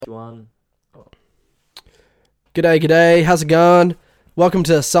one. G'day, how's it going? Welcome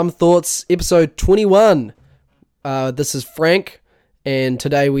to Some Thoughts, episode 21. This is Frank, and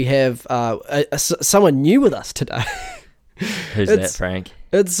today we have someone new with us today. Who's that, Frank?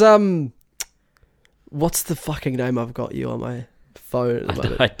 It's, what's the fucking name I've got you on my phone at the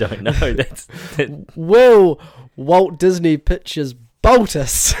moment? I don't know. That's Will Walt Disney Pictures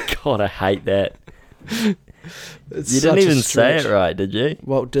Boltus. God, I hate that. It's You such didn't a even say stretch. it right, did you?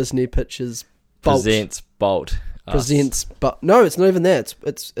 Walt Disney Pictures Bolt. Presents Bolt. Presents, but no, it's not even that.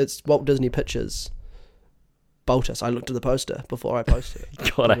 It's Walt Disney Pictures Boltus. I looked at the poster before I posted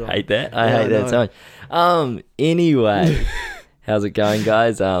it. God, I hate that. I Yeah, hate that so much. Anyway, how's it going,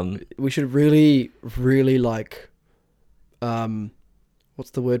 guys? We should really like,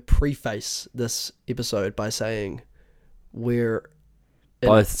 what's the word? Preface this episode by saying we're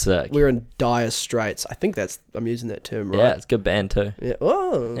both sick. We're in dire straits. I think I'm using that term right. Yeah, it's a good band too. Yeah.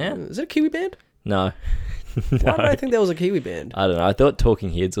 Oh, Yeah. Is it a Kiwi band? No. Why did I think that was a Kiwi band? I don't know. I thought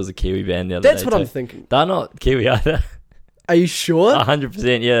Talking Heads was a Kiwi band the other That's day what I'm too. thinking. They're not Kiwi either. Are you sure?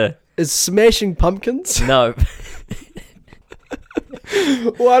 100%, yeah. Is Smashing Pumpkins? No.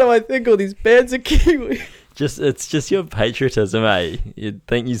 Why do I think all these bands are Kiwi? It's just your patriotism, eh? You'd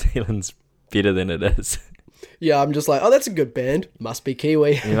think New Zealand's better than it is. Yeah, I'm just like, oh, that's a good band. Must be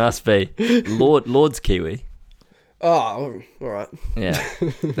Kiwi. You must be. Lord's Kiwi. Oh, all right. Yeah,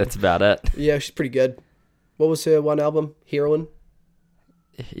 that's about it. Yeah, she's pretty good. What was her one album? Heroine?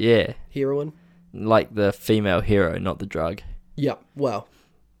 Yeah, Heroine? like the female hero, not the drug. Yeah, well.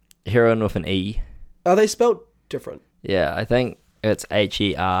 Heroine with an E. Are they spelled different? Yeah, I think it's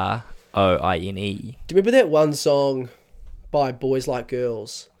Heroine. Do you remember that one song by Boys Like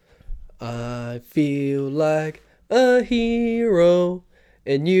Girls? I feel like a hero,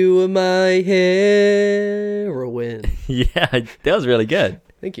 and you are my heroine. Yeah, that was really good.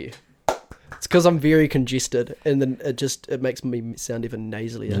 Thank you. It's because I'm very congested, and then it makes me sound even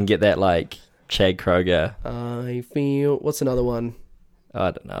nasalier. You can get that like Chad Kroger. I feel... What's another one?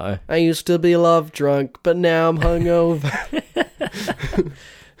 I don't know. I used to be love drunk, but now I'm hungover.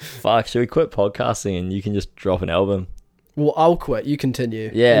 Fuck, should we quit podcasting and you can just drop an album? Well, I'll quit. You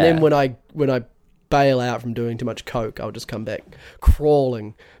continue. Yeah. And then when I bail out from doing too much coke, I'll just come back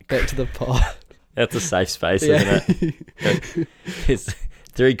crawling back to the pod. That's a safe space, isn't it? There's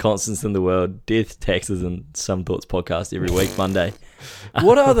 3 constants in the world: death, taxes, and Some Thoughts podcast every week, Monday.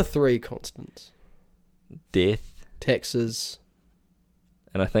 What are the 3 constants? Death, Taxes.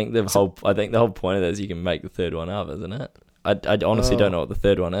 and I think the whole point of that is you can make the third one up, isn't it? I honestly don't know what the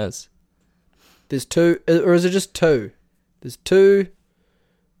third one is. There's 2, or is it just 2? There's 2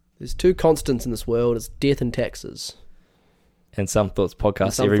 constants in this world. It's death and taxes. And Some Thoughts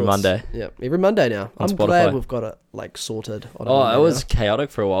podcast Some every Thoughts- Monday. Yeah, every Monday now. On I'm Spotify. glad we've got it like sorted. On a Oh, Monday it was now.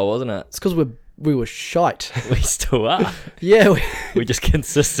 chaotic for a while, wasn't it? It's because we were shite. We still are. Yeah, We're just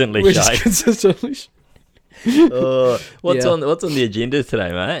consistently we're shy. just consistently. What's Yeah. on the agenda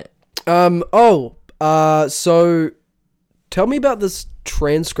today, mate? So tell me about this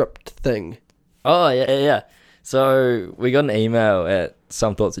transcript thing. Oh, yeah. So we got an email at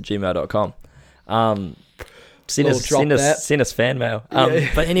somethoughts@gmail.com. Send us fan mail.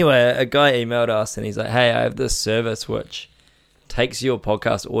 But anyway, a guy emailed us and he's like, hey, I have this service which takes your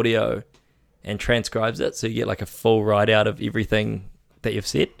podcast audio and transcribes it, so you get like a full write out of everything that you've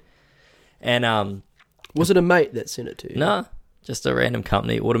said. And Was it a mate that sent it to you? no, just a random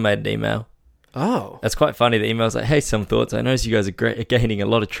company, automated email. Oh. It's quite funny. The email's like, hey, Some Thoughts, I noticed you guys are gaining a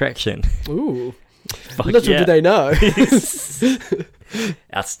lot of traction. Ooh. Fuck Little yeah. do they know.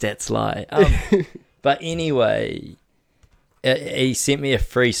 Our stats lie. But anyway, he sent me a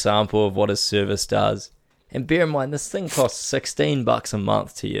free sample of what his service does. And bear in mind, this thing costs $16 a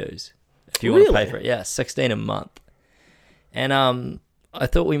month to use. If you want to pay for it. Yeah, $16 a month. And I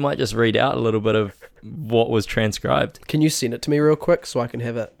thought we might just read out a little bit of what was transcribed. Can you send it to me real quick so I can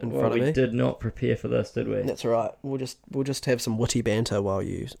have it in front of me? We did not prepare for this, did we? That's all right. We'll just have some witty banter while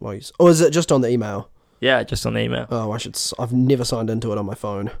you. Or is it just on the email? Yeah, just on the email. Oh, I've never signed into it on my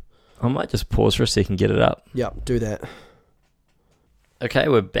phone. I might just pause for a second, get it up. Yeah, do that. Okay,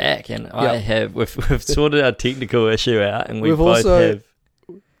 we're back, and we've sorted our technical issue out, and we've both also- have.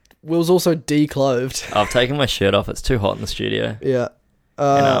 Will's also declothed. I've taken my shirt off. It's too hot in the studio, Yeah.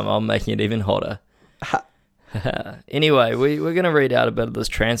 and I'm making it even hotter. Anyway, we're going to read out a bit of this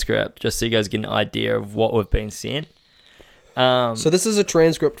transcript just so you guys get an idea of what we've been sent. So this is a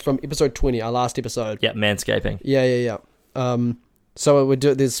transcript from episode 20, our last episode. Yeah, manscaping. Yeah. So we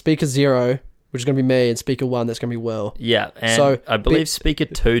do. There's speaker 0, which is going to be me, and speaker 1, that's going to be Will. Yeah, and So, I believe speaker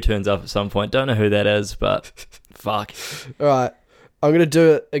 2 turns up at some point. Don't know who that is, but fuck. All right. I'm gonna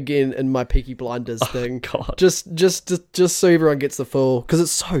do it again in my Peaky Blinders thing. God. Just so everyone gets the full, because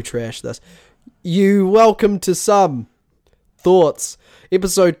it's so trash. This. You welcome to Some Thoughts,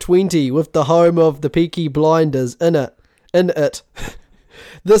 episode 20, with the home of the Peaky Blinders in it.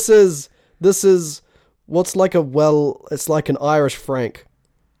 This is what's like it's like an Irish Frank.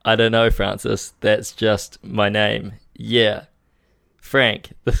 I don't know, Francis. That's just my name. Yeah.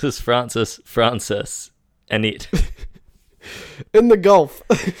 Frank, this is Francis, Annette. In the Gulf.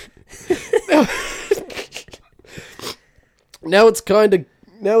 Now it's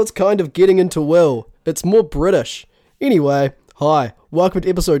kind of getting into Will. It's more British. Anyway, hi, welcome to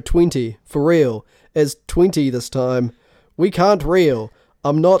episode 20. For real. As 20 this time. We can't reel.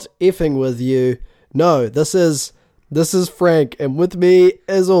 I'm not effing with you. No, this is Frank, and with me,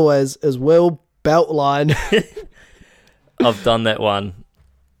 as always, is Will Beltline. I've done that one.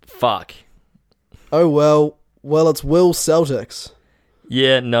 Fuck. Oh well, it's Will Celtics.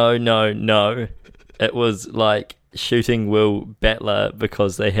 Yeah, no. It was like shooting Will Battler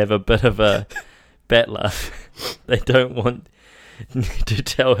because they have a bit of a battler. They don't want to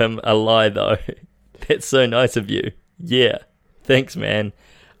tell him a lie, though. That's so nice of you. Yeah, thanks, man.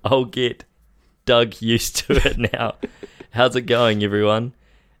 I'll get Doug used to it now. How's it going, everyone?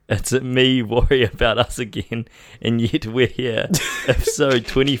 It's me worry about us again, and yet we're here. Episode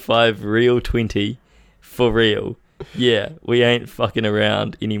 25, real 20, for real. Yeah, we ain't fucking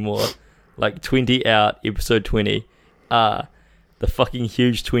around anymore. Like 20 out, episode 20. The fucking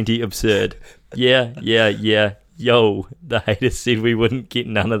huge 20 absurd. Yeah. Yo, the haters said we wouldn't get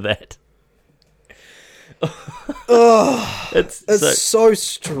none of that. It's so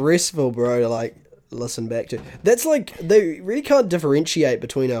stressful, bro, to like listen back to. That's like, they really can't differentiate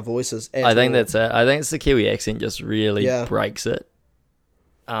between our voices at I think all. that's it. I think it's the Kiwi accent just really breaks it.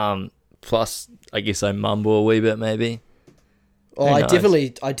 Plus, I guess I mumble a wee bit, maybe. Oh, I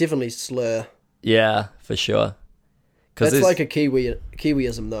definitely slur. Yeah, for sure. That's like a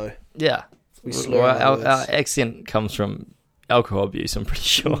Kiwiism, though. Yeah. We slur our accent comes from alcohol abuse, I'm pretty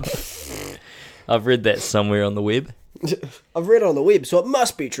sure. I've read that somewhere on the web. I've read it on the web, so it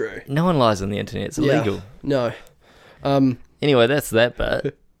must be true. No one lies on the internet. It's illegal. Yeah, no. Anyway, that's that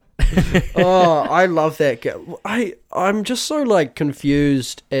bit. Oh, I love that guy. I'm just so like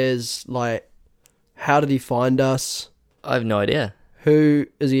confused as like, how did he find us? I have no idea. Who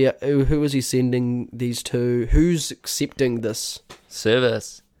is he sending these to? Who's accepting this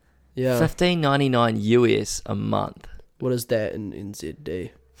service? Yeah. $15.99 US a month. What is that in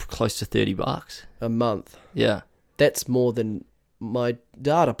NZD? Close to $30 a month. Yeah. That's more than my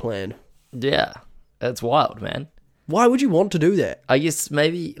data plan. Yeah. That's wild, man. Why would you want to do that? I guess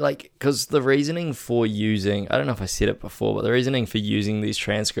maybe like because the reasoning for using, I don't know if I said it before, but the reasoning for using these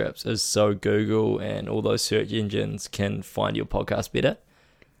transcripts is so Google and all those search engines can find your podcast better.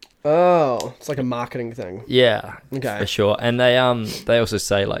 Oh, it's like a marketing thing. Yeah, okay, for sure. And they also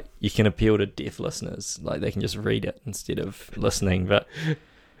say like you can appeal to deaf listeners, like they can just read it instead of listening. But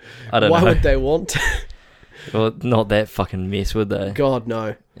I don't know. Why would they want? Well, not that fucking mess, would they? God,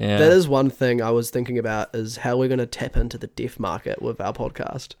 no. Yeah. That is one thing I was thinking about, is how we're going to tap into the deaf market with our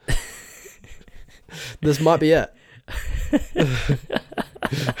podcast. This might be it.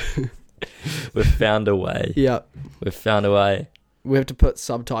 We've found a way. Yeah. We've found a way. We have to put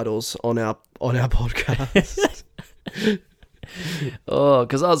subtitles on our podcast. Oh,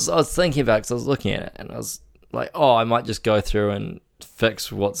 because I was thinking about it, because I was looking at it, and I was like, oh, I might just go through and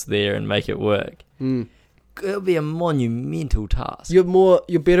fix what's there and make it work. It'll be a monumental task.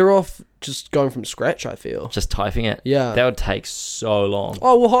 You're better off just going from scratch, I feel. Just typing it? Yeah. That would take so long.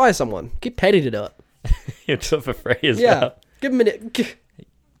 Oh, we'll hire someone. Get Paddy to do it. You'll do it for free as well. Give him a minute.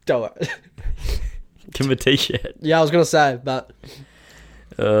 Do it. Give him a t-shirt. Yeah, I was going to say, but...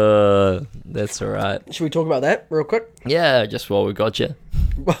 that's alright. Should we talk about that real quick? Yeah, just while we got you.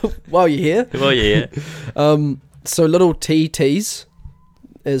 While you're here. While you're here. So little TTs,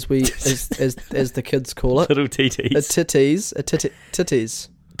 as the kids call it. Little TTs. Titties.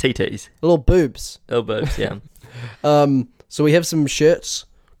 TTs. Little boobs. Little boobs, yeah. So we have some shirts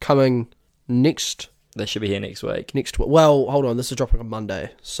coming next. They should be here next week. Well, hold on. This is dropping on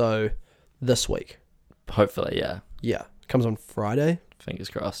Monday, so this week. Hopefully, yeah. Yeah, comes on Friday. Fingers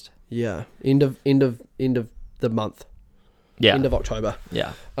crossed. Yeah, end of the month. Yeah, end of October.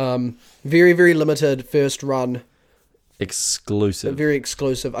 Yeah. Very, very limited first run. Exclusive. Very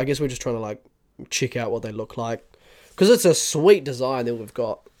exclusive. I guess we're just trying to like check out what they look like, because it's a sweet design that we've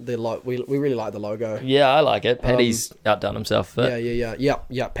got. We really like the logo. Yeah, I like it. Paddy's outdone himself. But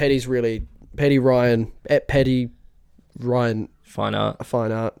Yeah. Paddy Ryan at Paddy Ryan Fine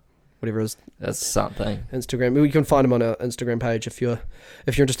Art. whatever it is. That's something. Instagram. You can find him on our Instagram page if you're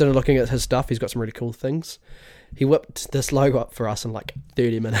interested in looking at his stuff. He's got some really cool things. He whipped this logo up for us in like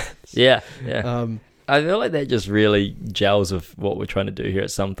 30 minutes. Yeah. I feel like that just really gels with what we're trying to do here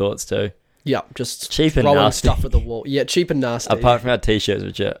at Some Thoughts too. Yeah, just cheap and nasty stuff at the wall. Yeah, cheap and nasty. Apart from our t-shirts,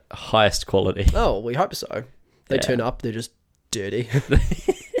 which are highest quality. Oh, we hope so. They turn up, they're just dirty.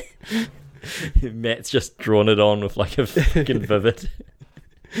 Matt's just drawn it on with like a fucking Vivid.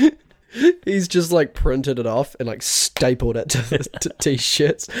 He's just like printed it off and like stapled it to the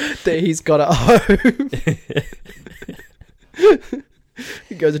t-shirts that he's got at home.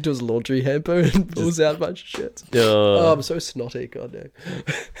 He goes into his laundry hamper and pulls out a bunch of shit. Oh, I'm so snotty, goddamn.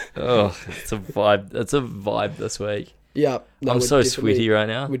 Oh, it's a vibe. It's a vibe this week. Yeah. No, I'm so sweaty right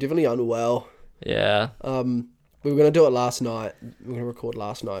now. We're definitely unwell. Yeah. We were going to do it last night. We were going to record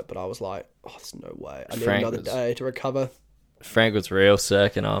last night, but I was like, oh, there's no way. I need another day to recover. Frank was real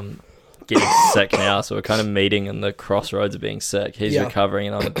sick and I'm getting sick now, so we're kind of meeting in the crossroads of being sick. He's recovering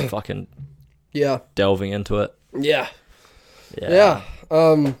and I'm fucking delving into it. Yeah.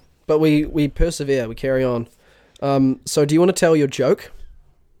 But we persevere. We carry on. So do you want to tell your joke?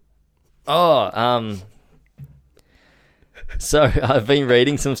 So I've been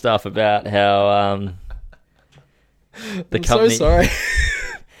reading some stuff about how the company. So sorry.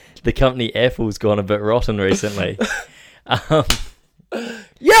 The company Apple's gone a bit rotten recently.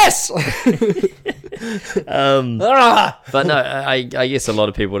 Yes. But no, I guess a lot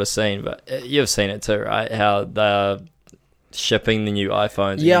of people would have seen, but you've seen it too, right? How they're shipping the new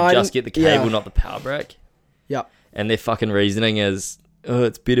iPhones. Yeah, and you just get the cable, not the power brick. Yeah. And their fucking reasoning is, oh,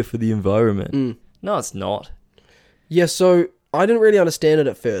 it's better for the environment. No, it's not. Yeah, so I didn't really understand it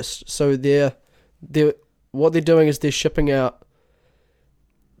at first. So what they're doing is they're shipping out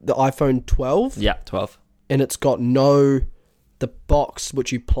the iPhone 12. Yeah, 12. And it's got the box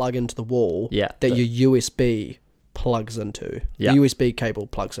which you plug into the wall that your USB plugs into. Yeah. The USB cable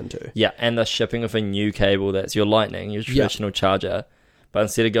plugs into. Yeah, and they're shipping with a new cable that's your Lightning, your traditional charger. But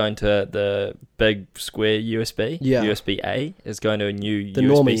instead of going to the big square USB, USB-A is going to a new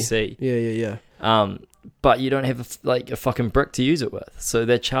USB-C. Yeah. But you don't have a fucking brick to use it with. So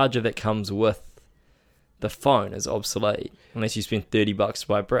their charger that comes with the phone is obsolete unless you spend $30 to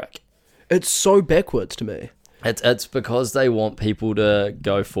buy a brick. It's so backwards to me. It's because they want people to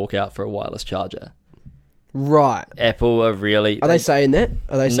go fork out for a wireless charger. Right. Apple are really... Are they saying that?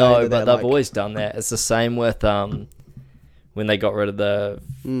 Are they saying no, but they've always done that. It's the same with when they got rid of the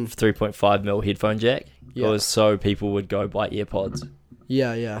 3.5mm headphone jack. It was so people would go buy AirPods.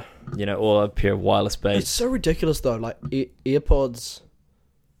 Yeah. You know, or a pair of wireless Beats. It's so ridiculous though. Like AirPods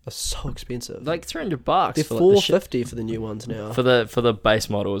are so expensive. Like $300. They're $450 for the new ones now. For the base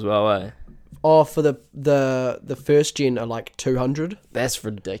model as well, eh? Oh, for the first gen are like $200. That's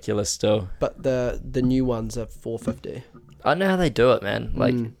ridiculous still. But the new ones are $450. I know how they do it, man.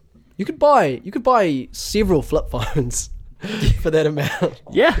 Like you could buy several flip phones for that amount.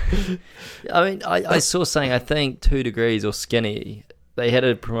 Yeah. I mean, I saw something, I think 2 Degrees or Skinny, they had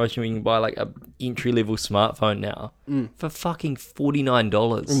a promotion where you can buy like a entry-level smartphone now for fucking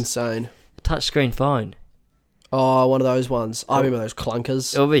 $49. Insane. Touchscreen phone. Oh, one of those ones. I remember those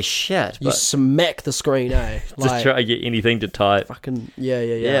clunkers. It'll be shit. You smack the screen, eh? Just try to get anything to type. Fucking, yeah.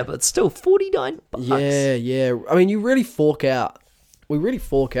 Yeah, but still $49. Yeah. I mean, you really fork out. We really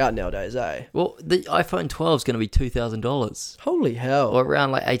fork out nowadays, eh? Well, the iPhone 12 is going to be $2,000. Holy hell. Or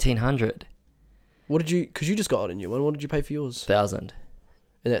around like $1,800. What did you... Because you just got a new one. What did you pay for yours? $1,000.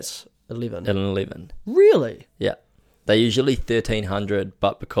 And that's 11. And 11. Really? Yeah. They're usually $1,300,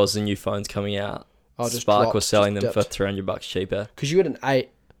 but because the new phone's coming out, Spark was selling them for $300 cheaper. Because you had an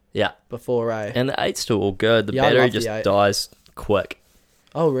 8 before, eh? And the 8's still all good. The battery just dies quick.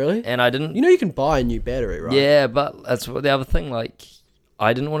 Oh, really? And I didn't... You know you can buy a new battery, right? Yeah, but that's the other thing, like...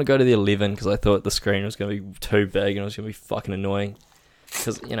 I didn't want to go to the 11 because I thought the screen was going to be too big and it was going to be fucking annoying.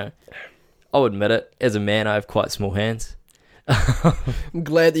 Because, you know, I'll admit it, as a man, I have quite small hands. I'm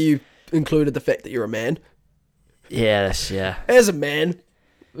glad that you included the fact that you're a man. Yeah. As a man.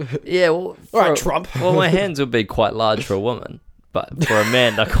 Yeah, well... Alright, Trump. Well, my hands would be quite large for a woman, but for a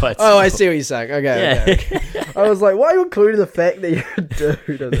man, they're quite small. Oh, I see what you're saying. Okay. I was like, why are you including the fact that you're a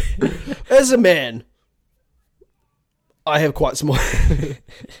dude? As a man... I have quite small.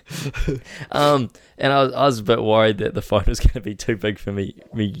 And I was a bit worried that the phone was going to be too big for me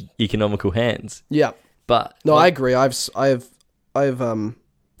economical hands. Yeah, but no, I agree. I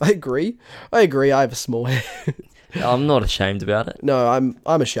agree. I have a small hand. I'm not ashamed about it. No,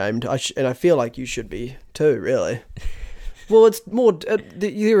 I'm ashamed. And I feel like you should be too. Really. Well, it's more.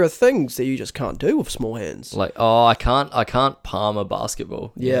 There are things that you just can't do with small hands. Like, I can't palm a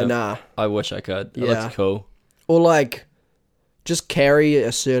basketball. Yeah, nah. I wish I could. It looks cool. Or like, just carry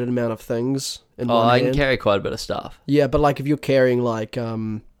a certain amount of things in one hand. I can carry quite a bit of stuff. Yeah, but like if you're carrying like,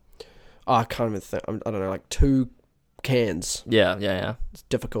 I can't even think. I don't know, like 2 cans. Yeah. It's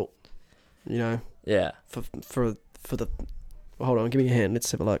difficult. You know. Yeah. For the. Hold on, give me your hand.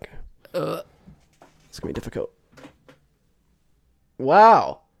 Let's have a look. It's gonna be difficult.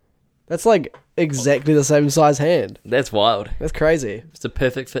 Wow, that's like exactly the same size hand. That's wild. That's crazy. It's a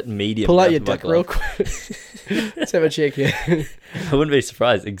perfect fit medium. Pull out your dick real quick. Let's have a check here. I wouldn't be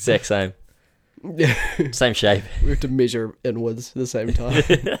surprised. Exact same. Same shape. We have to measure inwards at the same time.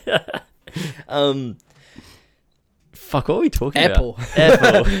 Fuck, what are we talking Apple. about?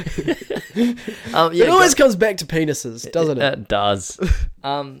 Apple. It always comes back to penises, doesn't it? It does.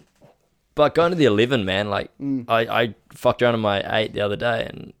 But going to the 11, man, like, I fucked around on my 8 the other day,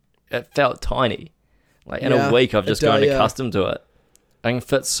 and it felt tiny. Like, in a week, I've just grown accustomed to it. I can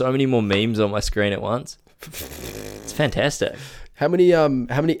fit so many more memes on my screen at once. It's fantastic. How many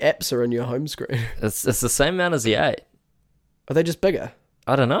apps are in your home screen? It's the same amount as the 8. Are they just bigger?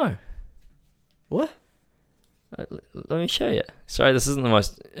 I don't know. What? Let me show you. Sorry, this isn't the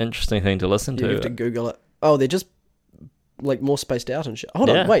most interesting thing to listen to. You have to Google it. Oh, they're just like more spaced out and shit. Hold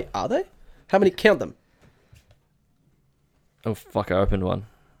on, wait, are they? How many? Count them. Oh fuck! I opened one.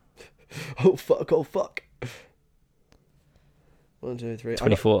 Oh fuck! 1, 2, 3.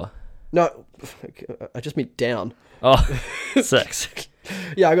 24. No, I just meant down. Oh, 6.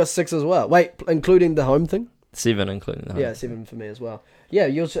 Yeah, I got 6 as well. Wait, including the home thing? 7 including the home. Yeah, 7 for me as well. Yeah,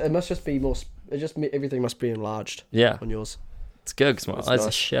 yours. It must just be more. Everything must be enlarged. Yeah, on yours. It's good because my eyes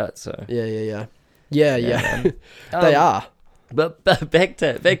are shut. So yeah. They are. But back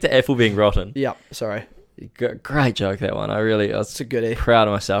to Apple being rotten. Yeah, sorry. Great joke, that one. I was a goodie. Proud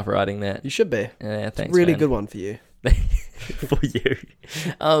of myself writing that. You should be. Yeah, thanks. It's a really man. good one for you. For you.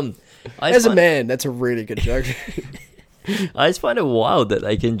 As a man, that's a really good joke. I just find it wild that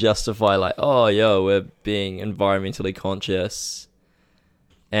they can justify like, oh, yo, we're being environmentally conscious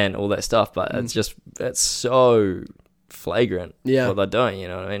and all that stuff, but it's so flagrant what they're doing, you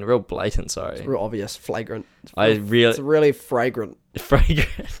know what I mean? Real blatant, sorry. It's real obvious, flagrant. It's really fragrant.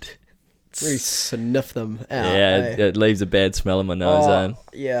 Fragrant. Really sniff them out. Yeah, it leaves a bad smell in my nose.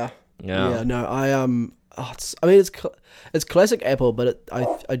 Yeah, no, it's classic Apple, but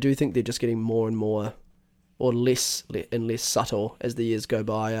I do think they're just getting more and more, or less and less subtle as the years go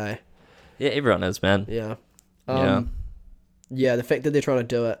by. Yeah, everyone is, man. Yeah. Yeah, the fact that they're trying to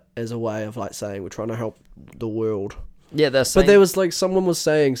do it as a way of like saying we're trying to help the world. Yeah, that's. But there was like someone was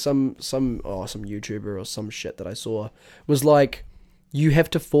saying some YouTuber or some shit that I saw was like, you have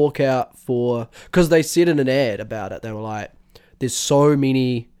to fork out for, because they said in an ad about it, they were like, there's so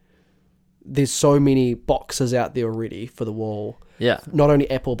many boxes out there already for the wall. Yeah. Not only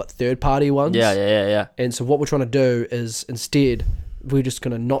Apple but third party ones. Yeah. And so what we're trying to do is instead we're just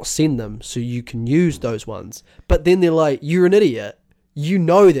going to not send them so you can use those ones. But then they're like, you're an idiot. You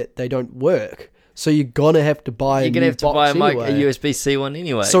know that they don't work. So you're going to have to buy a USB-C one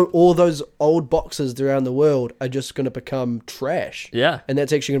anyway. So all those old boxes around the world are just going to become trash. Yeah. And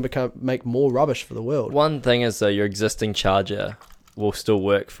that's actually going to make more rubbish for the world. One thing is, though, your existing charger will still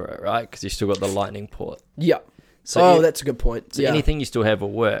work for it, right? Because you still got the lightning port. Yeah. So that's a good point. So anything you still have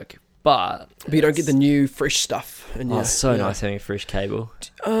will work. But you don't get the new fresh stuff. It's so nice having a fresh cable.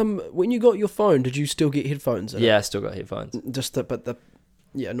 When you got your phone, did you still get headphones? I still got headphones.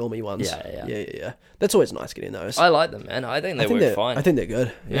 Normie ones. Yeah. That's always nice getting those. I like them, man. I think they work fine. I think they're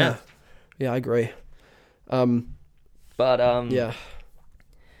good. Yeah, I agree. Yeah.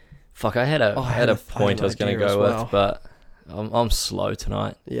 Fuck, I had a point I was going to go with, but I'm slow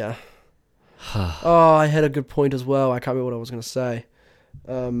tonight. Yeah. I had a good point as well. I can't remember what I was going to say.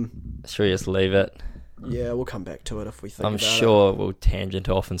 Should we just leave it? Yeah, we'll come back to it if we think I'm sure we'll tangent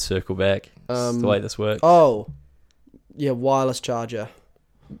off and circle back. It's the way this works. Oh, yeah, wireless charger.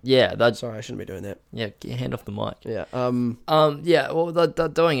 Yeah, sorry, I shouldn't be doing that. Yeah, get your hand off the mic. Yeah. Yeah, well, they're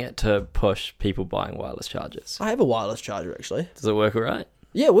doing it to push people buying wireless chargers. I have a wireless charger, actually. Does it work all right?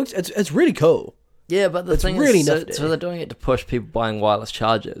 Yeah, it works. It's really cool. Yeah, but the thing is, so they're doing it to push people buying wireless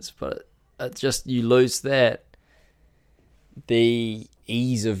chargers, but it's just, you lose the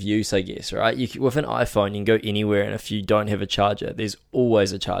ease of use, I guess, right? With an iPhone, you can go anywhere, and if you don't have a charger, there's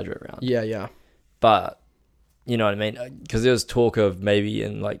always a charger around. Yeah. But, you know what I mean? Because there was talk of maybe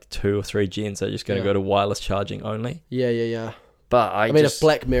in like 2 or 3 gens, they're just going to go to wireless charging only. Yeah. But I mean, if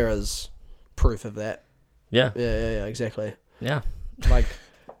Black Mirror's proof of that. Yeah. Yeah, exactly. Yeah. Like,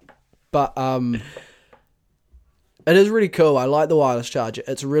 but, It is really cool. I like the wireless charger.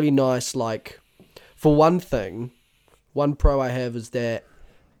 It's really nice. Like, for one thing, one pro I have is that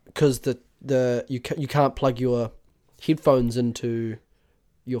because you can't plug your headphones into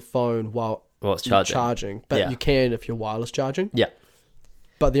your phone while it's charging, but you can if you're wireless charging. Yeah.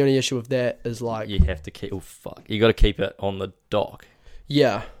 But the only issue with that is like you have to keep. Oh fuck! You got to keep it on the dock.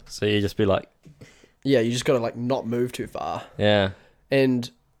 Yeah. So you just be like. Yeah, you just got to like not move too far. Yeah.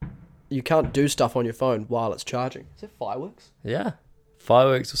 And you can't do stuff on your phone while it's charging. Is it fireworks? Yeah.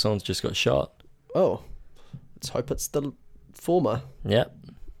 Fireworks or someone's just got shot. Oh. Let's hope it's the former. Yep.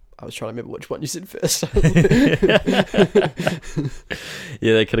 I was trying to remember which one you said first.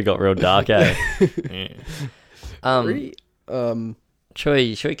 Yeah, they could have got real dark, eh? Should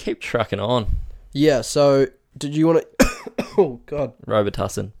we keep trucking on? Yeah, so did you want to... Oh, God.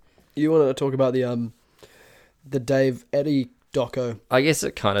 Robitussin. You want to talk about the Dave Eddy doco? I guess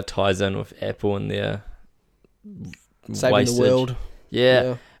it kind of ties in with Apple and their saving wastage. The world.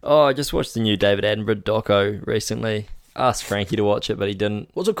 Yeah. Oh, I just watched the new David Attenborough doco recently. Asked Frankie to watch it, but he didn't.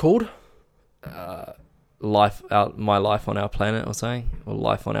 What's it called? My Life on Our Planet or something. Or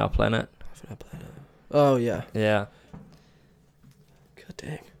Life on Our Planet. Oh, yeah. Yeah. God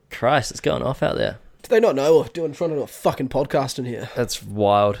dang. Christ, it's going off out there. Do they not know we're trying to do a fucking podcast in here? That's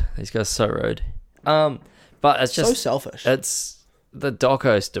wild. These guys are so rude. But it's just... so selfish. It's... The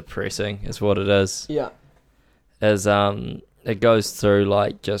doco's depressing, is what it is. Yeah. It goes through,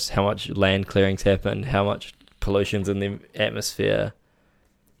 like, just how much land clearings happened, how much pollution's in the atmosphere,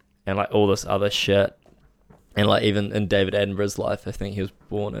 and, like, all this other shit. And, like, even in David Attenborough's life, I think he was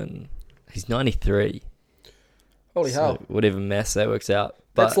born in... He's 93. Holy hell. Whatever maths that works out.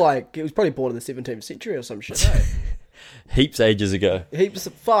 But that's like... He was probably born in the 17th century or some shit, eh? Heaps ages ago. Heaps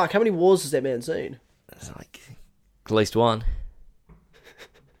of... Fuck, how many wars has that man seen? It's like... At least one.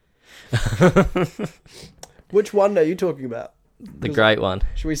 Which one are you talking about? The great one.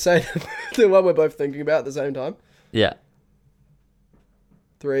 Should we say the one we're both thinking about at the same time? Yeah.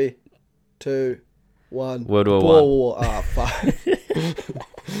 3, 2, 1. World War Boer One. War. Ah, fuck.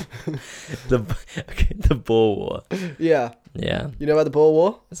 The Boer War. Yeah. Yeah. You know about the Boer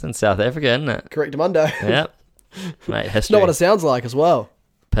War? It's in South Africa, isn't it? Correctamundo. Yep. Mate, history. It's not what it sounds like as well.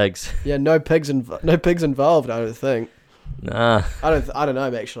 Pigs. Yeah, no pigs involved, I don't think. Nah. I don't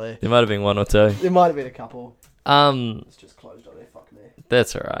know, actually. There might have been one or two. There might have been a couple. It's just closed on there, fuck me.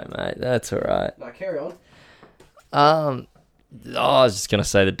 That's alright, mate. That's alright. No, carry on. I was just gonna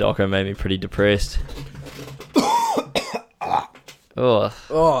say the doco made me pretty depressed. Oh,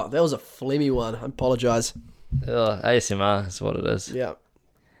 that was a phlegmy one. I apologise. ASMR is what it is. Yeah.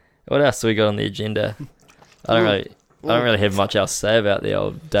 What else do we got on the agenda? I don't really have much else to say about the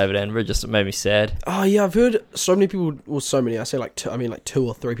old David Attenborough. Just it made me sad. Oh yeah, I've heard so many people. Well, so many. I say like two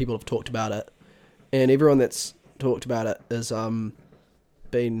or three people have talked about it, and everyone that's talked about it has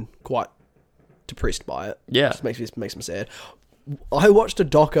been quite depressed by it. Yeah, it just makes me sad. I watched a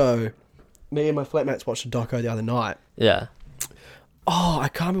doco. Me and my flatmates watched a doco the other night. Yeah. Oh, I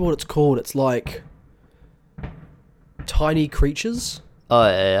can't remember what it's called. It's like Tiny Creatures. Oh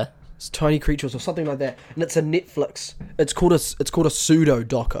yeah. It's Tiny Creatures or something like that, and it's a Netflix. It's called a pseudo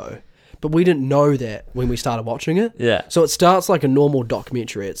doco, but we didn't know that when we started watching it. Yeah. So it starts like a normal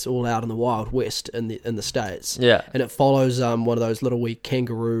documentary. It's all out in the Wild West in the States. Yeah. And it follows one of those little wee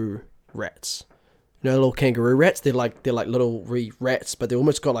kangaroo rats. You know, little kangaroo rats. They're like little wee rats, but they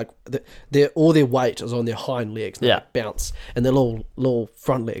almost got like all their weight is on their hind legs. They like bounce, and their little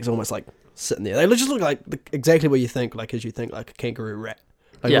front legs almost like sitting there. They just look like exactly what you think, like as you think like a kangaroo rat.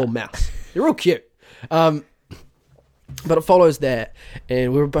 Like a little mouse. They're real cute. But it follows that,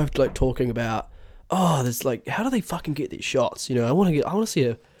 and we were both like talking about, there's like, how do they fucking get these shots? You know, I want to see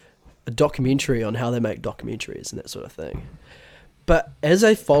a documentary on how they make documentaries and that sort of thing. But as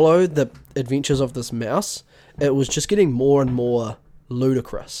I followed the adventures of this mouse, it was just getting more and more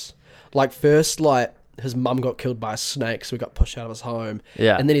ludicrous. Like first, like his mum got killed by a snake, so he got pushed out of his home.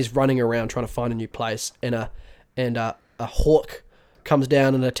 Yeah. And then he's running around trying to find a new place, and a hawk comes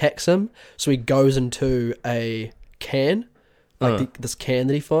down and attacks him, so he goes into a can, like this can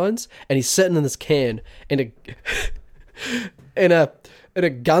that he finds, and he's sitting in this can, and a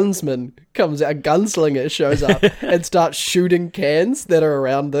gunsman comes out, a gunslinger shows up and starts shooting cans that are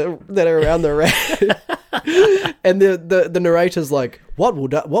around the rat, and the narrator's like, what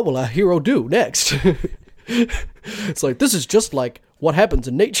will our hero do next? It's like, this is just like what happens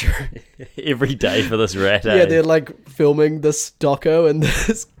in nature every day for this rat. Yeah, they're like filming this doco, and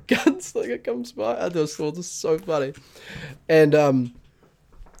this gunslinger comes by. I just thought this is so funny, and it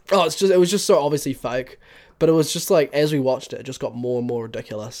was just so obviously fake, but it was just like as we watched it, it just got more and more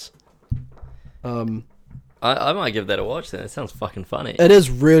ridiculous. I might give that a watch then. It sounds fucking funny. It is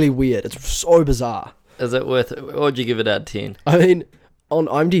really weird. It's so bizarre. Is it worth it? What would you give it out of 10? I mean, on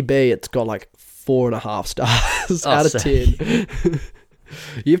IMDb, it's got like 4.5 stars out of 10.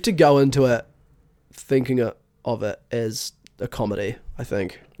 You have to go into it thinking of it as a comedy, I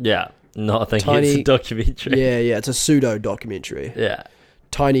think. Yeah. No, I think it's a documentary. Yeah, it's a pseudo documentary. Yeah.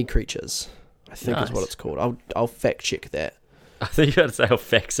 Tiny Creatures, I think is what it's called. I'll fact check that. I think you got to say I'll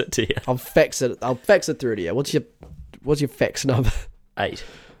fax it to you. I'll fax it through to you. What's your fax number? 8.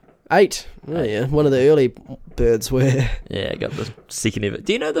 8. Oh yeah, one of the early birds were. Yeah, I got the second ever.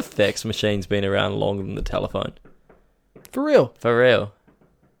 Do you know the fax machine's been around longer than the telephone? For real? For real.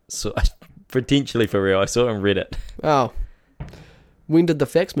 So potentially for real. I saw it on Reddit. Oh. When did the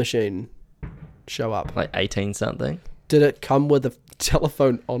fax machine show up? Like 18 something. Did it come with a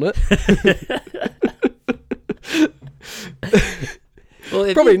telephone on it?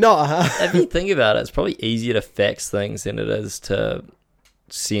 Well, probably not, huh? If you think about it, it's probably easier to fax things than it is to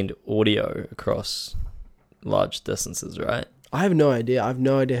send audio across large distances, right? I have no idea. I have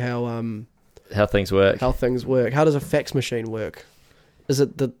no idea how things work. How does a fax machine work? Is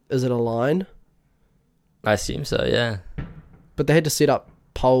it a line? I assume so, yeah. But they had to set up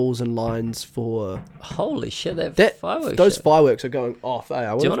poles and lines for. Holy shit! That fireworks. Those fireworks are going off. Hey,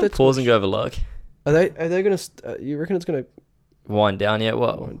 do you want to pause and go have a look? Are they gonna? You reckon it's gonna wind down yet?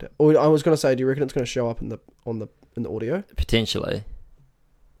 What? Wind down. Or I was gonna say, do you reckon it's gonna show up in the audio? Potentially.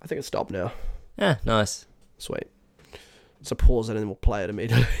 I think it's stopped now. Yeah, nice. Sweet. So pause it and then we'll play it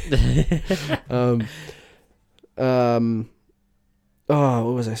immediately. Oh,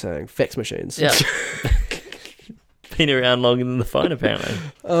 what was I saying? Fax machines. Yeah. Been around longer than the phone, apparently.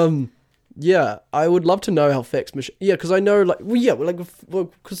 Yeah, I would love to know how fax machine. Yeah, because I know,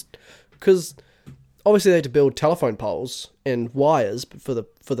 because obviously they had to build telephone poles and wires for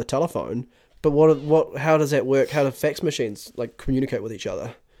the telephone. But what? How does that work? How do fax machines communicate with each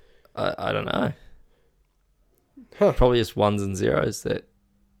other? I don't know. Huh. Probably just ones and zeros that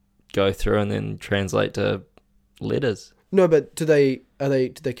go through and then translate to letters. No, but do they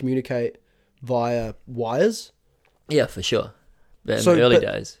communicate via wires? Yeah, for sure. In the early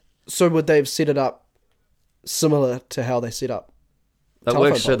days. So would they have set it up similar to how they set up? That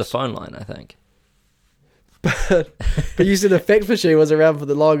works through the phone line, I think. But you said the fax machine was around for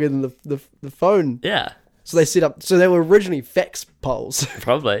the longer than the phone. Yeah. So they set up. So they were originally fax poles.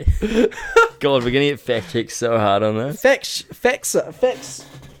 Probably. God, we're gonna get fact checked so hard on this. Fax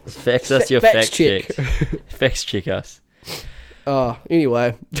us your fact check. Fact check us.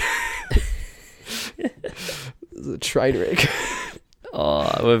 Anyway. It's a train wreck.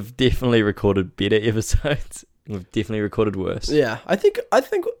 We've definitely recorded better episodes. We've definitely recorded worse. Yeah, I think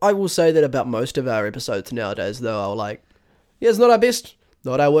I will say that about most of our episodes nowadays, though. I'll it's not our best,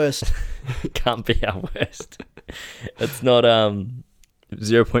 not our worst. Can't be our worst. It's not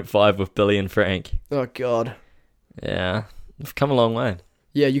 0.5 with Billy and Frank. Oh, God. Yeah, we've come a long way.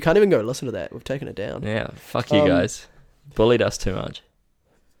 Yeah, you can't even go listen to that. We've taken it down. Yeah, fuck you guys. Bullied us too much.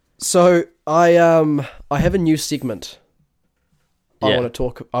 So I have a new segment. I want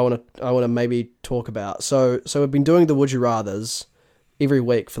to maybe talk about. So we've been doing the Would You Rathers every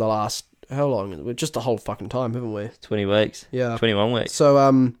week for the last how long? Just the whole fucking time, haven't we? 20 weeks. Yeah. 21 weeks. So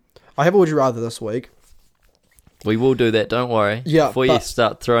I have a Would You Rather this week. We will do that, don't worry. Yeah. Before you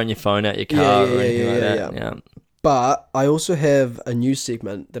start throwing your phone out your car or anything like that. Yeah. But I also have a new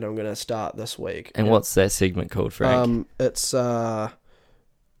segment that I'm going to start this week. And what's that segment called, Frank? It's I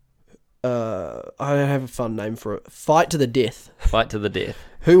have a fun name for it. Fight to the death. Fight to the death.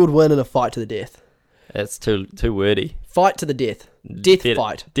 Who would win in a fight to the death? That's too wordy. Fight to the death. Death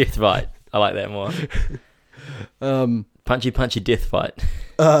fight. Death fight. I like that more. Punchy death fight.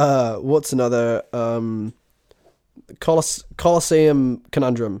 What's another? Colosseum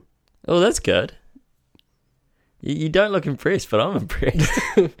conundrum. Oh, that's good. You don't look impressed, but I'm impressed.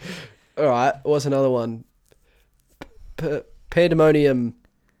 All right. What's another one? Pandemonium.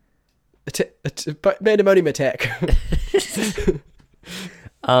 Pandemonium attack.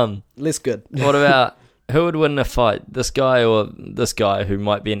 Less good. What about who would win in a fight? This guy or this guy who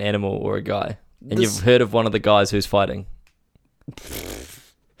might be an animal or a guy? And you've heard of one of the guys who's fighting. It's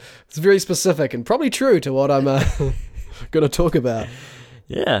very specific and probably true to what I'm going to talk about.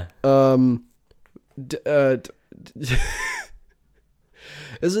 Yeah.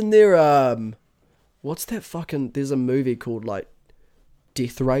 Isn't there what's that fucking? There's a movie called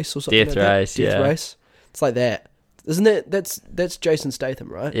Death Race or something. Death Race. It's like that. Isn't it? That's Jason Statham,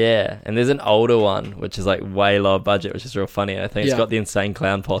 right? Yeah, and there's an older one which is way lower budget, which is real funny. I think it's got the Insane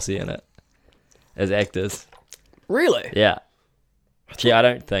Clown Posse in it as actors. Really? Yeah. I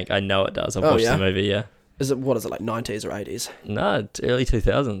don't think. I know it does. I've watched the movie. Yeah. What is it, like 90s or 80s? Nah, it's early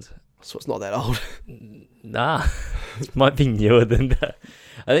 2000s. So it's not that old. Nah, it might be newer than that.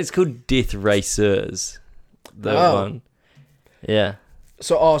 I think it's called Death Racers. The one. Yeah.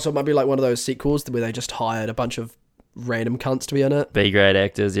 So it might be like one of those sequels where they just hired a bunch of random cunts to be in it. B-grade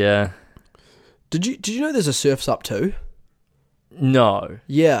actors, yeah. Did you know there's a Surf's Up 2? No.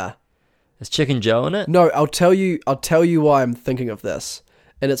 Yeah. Is Chicken Joe in it? No, I'll tell you why I'm thinking of this.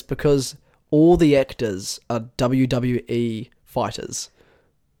 And it's because all the actors are WWE fighters.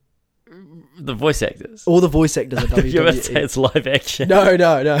 The voice actors? All the voice actors are WWE. You're about to say it's live action. No.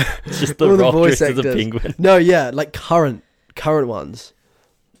 It's just the Rock dressed as a penguin. No, yeah, like current ones.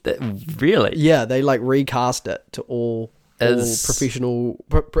 Really? Yeah, they like recast it to all professional.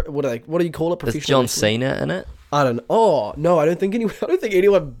 What do you call it? Professional. Is John Cena in it? I don't know. Oh no, I don't think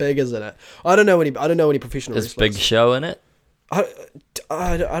anyone big is in it. I don't know any professional. Is Big Show in it? I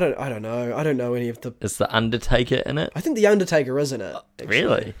don't know. I don't know any of the. Is the Undertaker in it? I think the Undertaker is in it.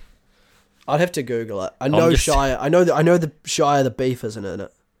 Really? I'd have to Google it. I know Shia. I know the Shia the Beef isn't in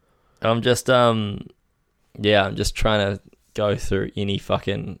it. I'm just I'm just trying to go through any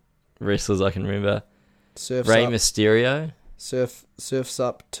fucking wrestlers I can remember. Rey Mysterio. Surf's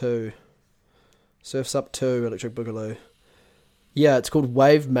Up 2. Surf's Up 2, Electric Boogaloo. Yeah, it's called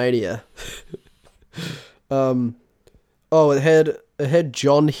Wave Mania. It had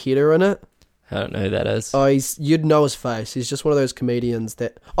John Heder in it. I don't know who that is. Oh, you'd know his face. He's just one of those comedians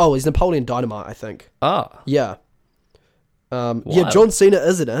that... Oh, he's Napoleon Dynamite, I think. Oh. Yeah. Yeah, John Cena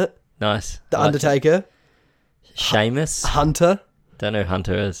is in it. Nice. The Undertaker. Sheamus. Hunter. Don't know who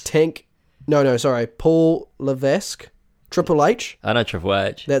Hunter is. Tank. No, sorry. Paul Levesque. Triple H. I know Triple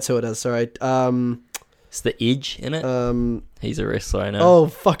H. That's who it is, sorry. It's the Edge in it. He's a wrestler, I know. Oh,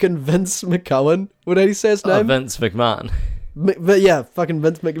 fucking Vince McMahon. What did he say his name? Vince McMahon. But yeah, fucking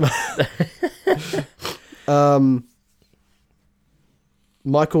Vince McMahon.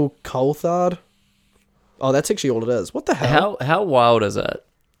 Michael Coulthard. Oh, that's actually all it is. What the hell? How wild is it?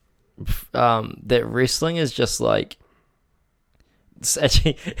 That wrestling is just like... It's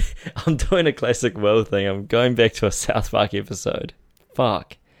actually... I'm doing a classic Will thing. I'm going back to a South Park episode.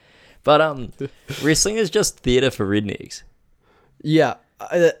 Fuck. But wrestling is just theatre for rednecks. Yeah.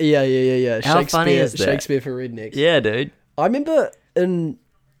 Yeah. How funny is that? Shakespeare for rednecks. Yeah, dude. I remember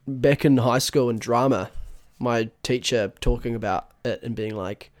back in high school in drama, my teacher talking about it and being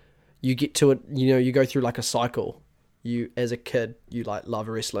like, you get to it, you go through like a cycle. You, as a kid, you like love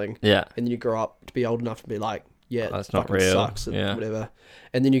wrestling. Yeah. And then you grow up to be old enough to be like, yeah, that's not real. Sucks and whatever.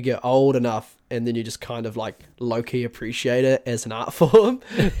 And then you get old enough and then you just kind of like low-key appreciate it as an art form.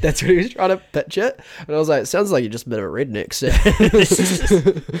 That's what he was trying to pitch it. And I was like, it sounds like you're just a bit of a redneck. So.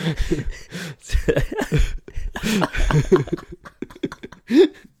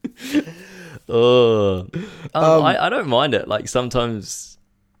 I don't mind it. Like sometimes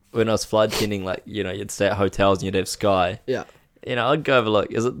when I was flight attending, like, you'd stay at hotels and you'd have Sky. Yeah. I'd go over,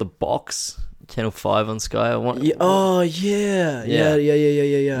 like, is it The Box? Channel 5 on Sky. Yeah. Oh, yeah. Yeah.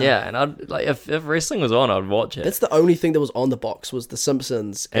 Yeah, and I'd like if wrestling was on, I'd watch it. That's the only thing that was on The Box was The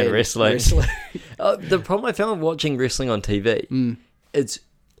Simpsons and wrestling. The problem I found watching wrestling on TV, it's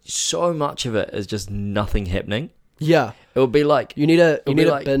so much of it is just nothing happening. Yeah, it would be like you need to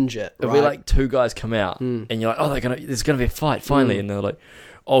binge it. It'll be like two guys come out, and you're like, there's gonna be a fight finally, and they're like,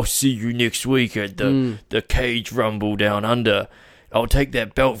 I'll see you next week at the Cage Rumble Down Under. I'll take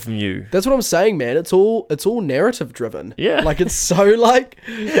that belt from you. That's what I'm saying, man. It's all narrative driven. Yeah. Like it's so like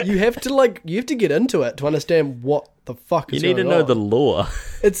you have to get into it to understand what the fuck is going on. You need to know the lore.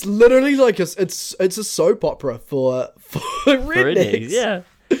 It's literally like it's a soap opera for rednecks. Yeah.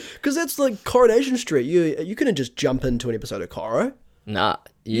 Because that's like Coronation Street. You couldn't just jump into an episode of Coro. Nah.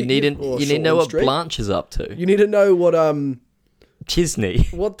 You need to know what Blanche is up to. You need to know what Chesney.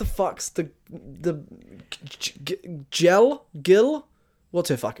 What the fuck's the Gil? What's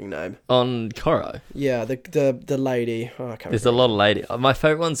her fucking name? On Coro. Yeah, the lady. Oh, I can't There's a lot of lady. My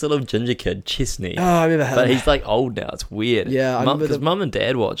favourite one's the little ginger kid, Chesney. Oh, I remember him. But he's like old now. It's weird. Yeah, I remember because Mum and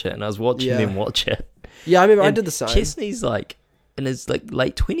Dad watch it, and I was watching them watch it. Yeah, I remember. I did the same. Chesney's like in his like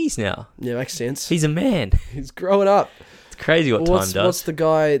late 20s now. Yeah, makes sense. He's a man. He's growing up. It's crazy what time does. What's the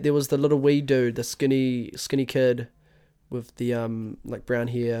guy? There was the little wee dude, the skinny kid with the like brown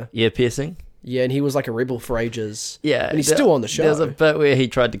hair. Ear piercing. Yeah, and he was like a rebel for ages. Yeah. And he's still on the show. There's a bit where he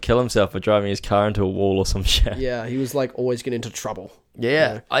tried to kill himself by driving his car into a wall or some shit. Yeah, he was like always getting into trouble.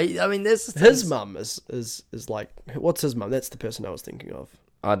 Yeah. I mean, there's... His mum is like... What's his mum? That's the person I was thinking of.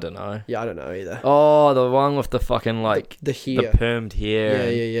 I don't know. Yeah, I don't know either. Oh, the one with the fucking like... The hair. The permed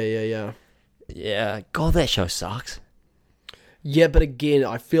hair. Yeah. Yeah. God, that show sucks. Yeah, but again,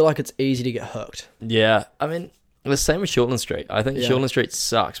 I feel like it's easy to get hooked. Yeah, I mean, the same with Shortland Street. I think Shortland Street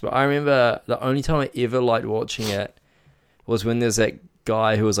sucks, but I remember the only time I ever liked watching it was when there's that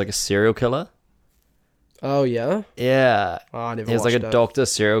guy who was like a serial killer. Oh, yeah? Yeah. Oh, I never watched it. There's like a doctor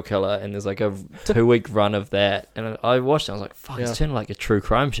serial killer, and there's like a 2-week run of that. And I watched it, I was like, fuck, it's turned like a true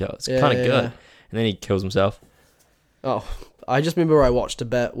crime show. It's kind of good. And then he kills himself. Oh, I just remember I watched a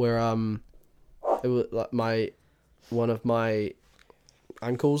bit where it was like one of my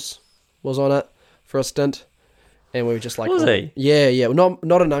uncles was on it for a stint. And we were just like... Was he? Yeah. Well,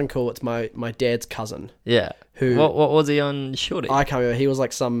 not an uncle, it's my dad's cousin. Yeah. Who? What was he on Shorty? I can't remember. He was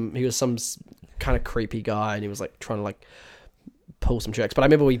some kind of creepy guy, and he was like trying to like pull some tricks. But I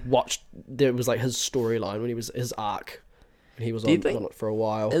remember we watched, there was like his storyline when he was his arc, and he was on it for a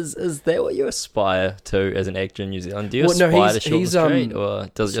while. Is that what you aspire to as an actor in New Zealand? Do you aspire to Shortland Street, or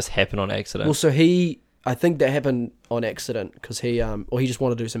does it just happen on accident? Well, so I think that happened on accident because he just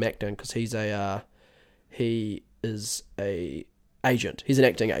wanted to do some acting because he is a agent. He's an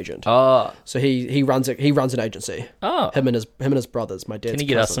acting agent. Oh, so he runs an agency. Oh, him and his brothers. My dad's. Can he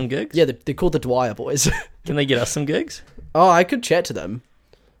get us some gigs? Yeah, they're called the Dwyer Boys. Can they get us some gigs? Oh, I could chat to them.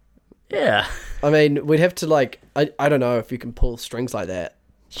 Yeah. I mean, we'd have to like I don't know if you can pull strings like that.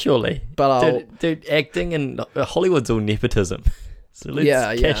 Surely, but dude, acting and Hollywood's all nepotism. So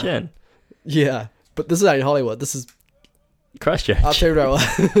let's cash in. Yeah, but this ain't Hollywood. This is Christchurch. Aotearoa.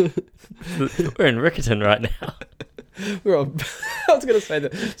 We're in Riccarton right now. We're on. I was going to say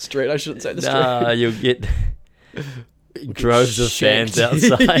the street. I shouldn't say the street. Nah, you'll get droves of fans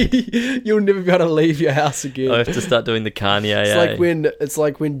outside. You'll never be able to leave your house again. I have to start doing the Kanye. It's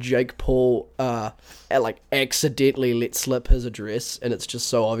like when Jake Paul accidentally let slip his address, and it's just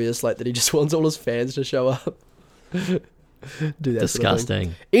so obvious like that he just wants all his fans to show up. Do that. Disgusting. Sort of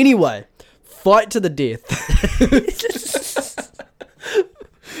thing. Anyway, fight to the death.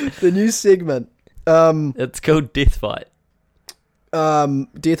 The new segment. It's called Death Fight.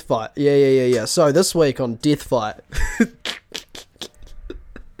 Death Fight. Yeah. So this week on Death Fight.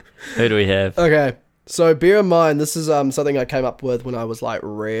 Who do we have? Okay. So bear in mind, this is something I came up with when I was like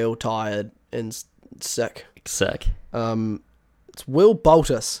real tired and sick. It's Will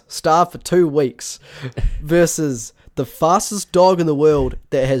Boltus, starved for 2 weeks, versus the fastest dog in the world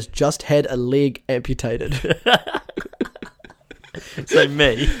that has just had a leg amputated. So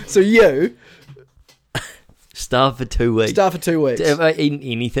me. So you. Starved for 2 weeks. Have I eaten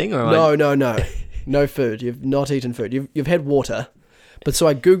anything? Or No. No food. You've not eaten food. You've had water. But so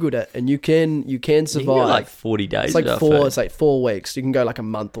I googled it, and you can survive. You can go like 40 days. It's like 4 weeks. You can go like a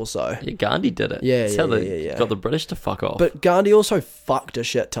month or so. Yeah, Gandhi did it. Yeah, That's how they got the British to fuck off. But Gandhi also fucked a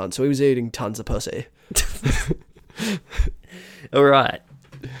shit ton, so he was eating tons of pussy. All right.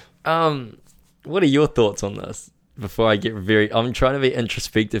 What are your thoughts on this? Before I get I'm trying to be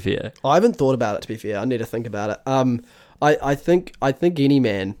introspective here. I haven't thought about it, to be fair. I need to think about it. I think any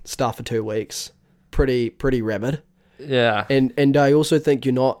man starved for 2 weeks, pretty rabid. Yeah. And I also think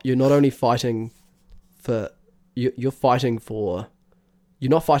you're not only fighting for you're not fighting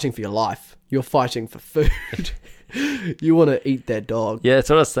for your life. You're fighting for food. You want to eat that dog. Yeah, that's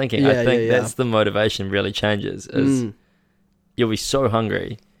what I was thinking. I think that's the motivation really changes. Is you'll be so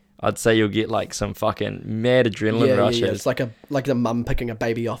hungry. I'd say you'll get like some fucking mad adrenaline rushes. Yeah. It's like the mum picking a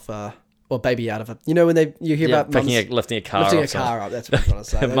baby off or baby out of a. You know when you hear about lifting a car up. That's what I'm trying to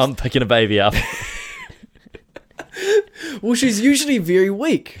say. Mum picking a baby up. Well, she's usually very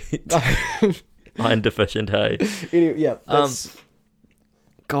weak. Iron deficient, hey. Anyway, yeah.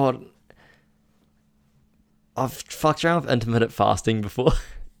 God, I've fucked around with intermittent fasting before.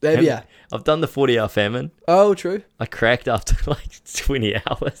 Yeah. I've done the 40-hour famine. Oh, true. I cracked after like 20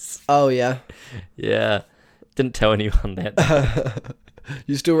 hours. Oh, yeah. Yeah. Didn't tell anyone that.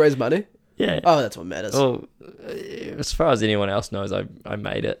 You still raise money? Yeah. Oh, that's what matters. Well, as far as anyone else knows, I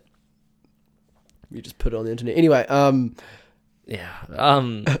made it. You just put it on the internet. Anyway, yeah.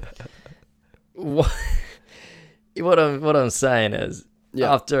 What I'm saying is,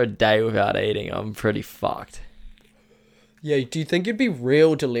 after a day without eating, I'm pretty fucked. Yeah, do you think you'd be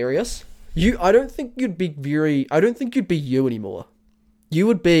real delirious? I don't think you'd be you anymore. You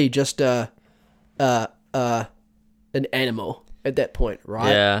would be just an animal at that point, right?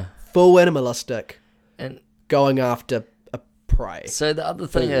 Yeah. Full animalistic and going after a prey. So the other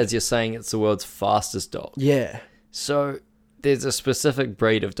thing is, you're saying it's the world's fastest dog. Yeah. So there's a specific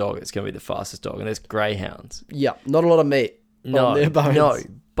breed of dog that's going to be the fastest dog, and there's greyhounds. Yeah, not a lot of meat on their bones. No,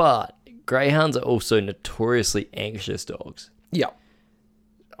 but greyhounds are also notoriously anxious dogs. Yeah.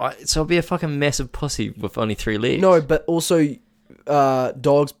 So I'll be a fucking massive pussy with only 3 legs. No, but also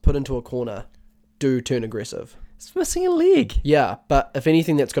dogs put into a corner do turn aggressive. It's missing a leg. Yeah, but if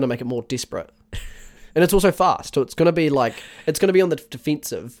anything, that's going to make it more desperate. And it's also fast, so it's going to be on the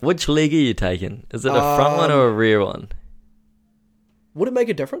defensive. Which leg are you taking? Is it a front one or a rear one? Would it make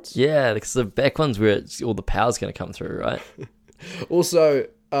a difference? Yeah, because the back one's where all the power's going to come through, right? Also,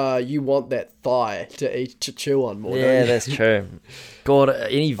 you want that thigh to chew on more. Yeah, that's true. God,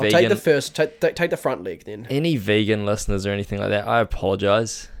 any vegan... I'll take the front leg then. Any vegan listeners or anything like that, I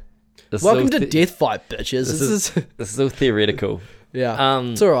apologise. Welcome to Death Fight, bitches. This is all theoretical. Yeah,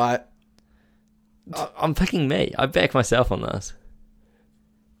 it's alright. I'm picking me. I back myself on this.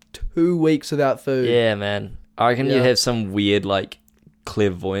 2 weeks without food. Yeah, man. I reckon you'd have some weird, like,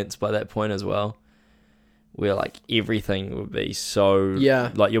 clairvoyance by that point as well. Where, like, everything would be so...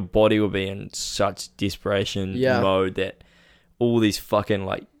 Yeah. Like, your body would be in such desperation mode that all these fucking,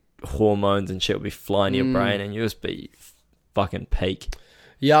 like, hormones and shit would be flying in your brain and you'll just be fucking peak.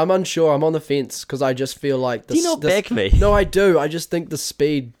 Yeah, I'm unsure. I'm on the fence because I just feel like... Do you not back me? No, I do. I just think the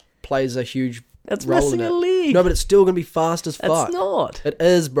speed plays a huge That's role missing in it. a leg. No, but it's still going to be fast as fuck. It's not. It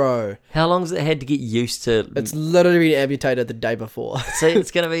is, bro. How long has it had to get used to... It's literally been amputated the day before. See, it's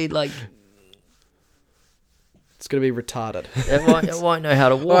going to be like... It's going to be retarded. It won't know how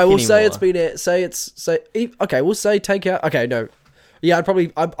to walk anymore. Alright, we'll say it's been... Okay, we'll say take out... Okay, no. Yeah, I'd probably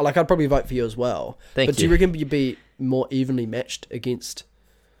vote for you as well. Thank you. But do you reckon you'd be more evenly matched against...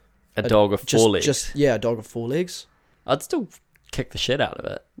 A dog with 4 legs? A dog with 4 legs. I'd still kick the shit out of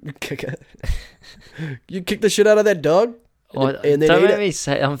it. Kick it. You kick the shit out of that dog? And then don't make me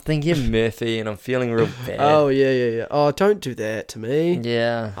say... I'm thinking Murphy and I'm feeling real bad. Oh, yeah. Oh, don't do that to me.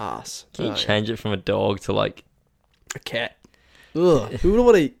 Yeah. Ass. Can you change it from a dog to, like... A cat. Ugh. Who would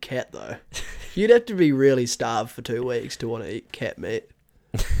want to eat cat, though? You'd have to be really starved for 2 weeks to want to eat cat meat.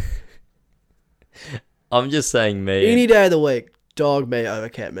 I'm just saying me. Any day of the week, dog meat over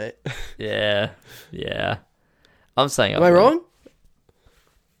cat meat. Yeah. I'm saying... Am I wrong?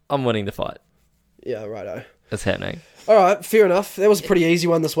 I'm winning the fight. Yeah, righto. It's happening. All right, fair enough. That was a pretty easy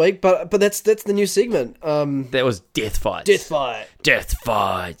one this week, but that's the new segment. That was Death Fights. Death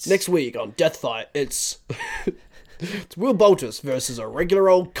Fights. Next week on Death Fight, it's Will Boltus versus a regular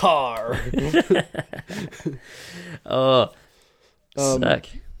old car. Oh, sick.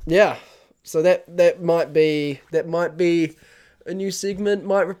 Yeah. So that might be a new segment.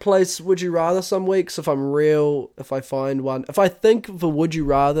 Might replace Would You Rather some weeks if I find one. If I think of a Would You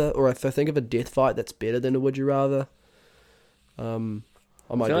Rather, or if I think of a death fight that's better than a Would You Rather, I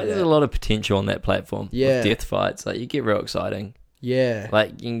might do that. There's a lot of potential on that platform. Yeah. With death fights. Like, you get real exciting. Yeah.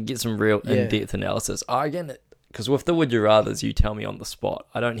 Like, you can get some real in-depth analysis. I get it. Because with the Would You Rathers, you tell me on the spot.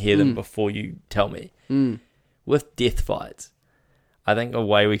 I don't hear them before you tell me. With death fights, I think a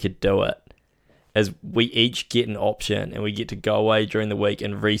way we could do it is we each get an option and we get to go away during the week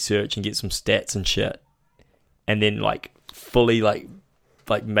and research and get some stats and shit. And then, like, fully, like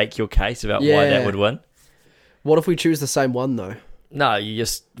make your case about why that would win. What if we choose the same one, though? No,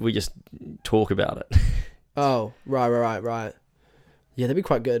 we just talk about it. Oh, right. Yeah, that'd be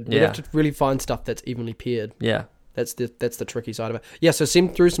quite good. We'd have to really find stuff that's evenly paired. Yeah. That's the tricky side of it. Yeah, so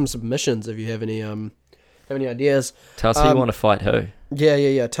send through some submissions if you have any ideas. Tell us who you want to fight who.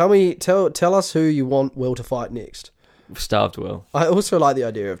 Yeah. Tell us who you want Will to fight next. Starved Will. I also like the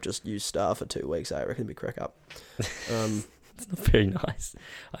idea of just you starve for 2 weeks. I reckon it'd be crack up. It's not very nice.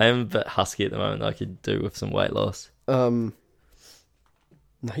 I am a bit husky at the moment. I could do with some weight loss. No,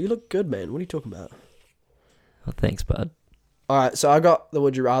 you look good, man. What are you talking about? Oh, thanks, bud. All right, so I got the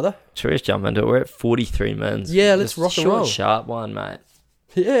Would You Rather. Should we just jump into it? We're at 43 minutes. Yeah, let's rock and roll. Short, sharp one, mate.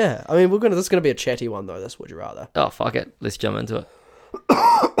 Yeah, I mean, this is gonna be a chatty one though. This Would You Rather. Oh, fuck it. Let's jump into it.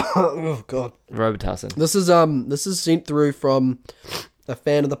 Oh God. Robitussin. This is sent through from a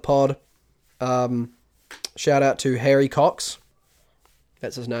fan of the pod. Shout out to Harry Cox.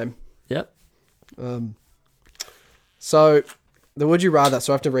 That's his name. Yep. So the Would You Rather.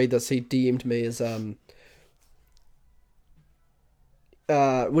 So I have to read this. He DM'd me as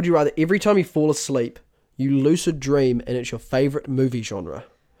would you rather every time you fall asleep, you lucid dream and it's your favourite movie genre?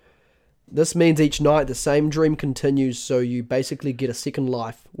 This means each night the same dream continues, so you basically get a second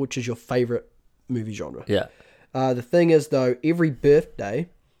life, which is your favourite movie genre. Yeah. The thing is, though, every birthday,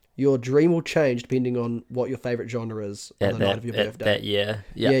 your dream will change depending on what your favourite genre is on the night of your birthday. That year.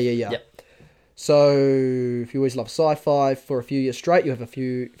 Yeah. Yep. So if you always love sci-fi for a few years straight, you have a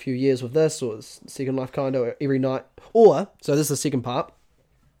few years with this, or second life kind of every night. Or, so this is the second part.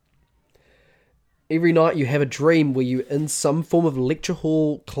 Every night you have a dream where you're in some form of lecture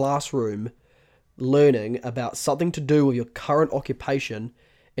hall classroom learning about something to do with your current occupation,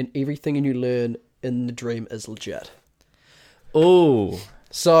 and everything you learn in the dream is legit. Oh,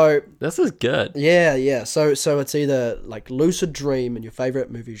 So this is good. Yeah. So it's either like lucid dream in your favorite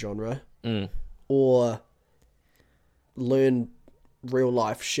movie genre, or learn real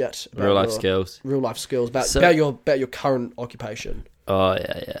life shit, real life skills about your current occupation. Oh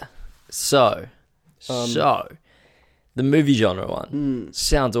yeah. So the movie genre one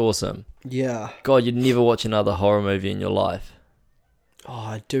sounds awesome. Yeah. God, you'd never watch another horror movie in your life. Oh,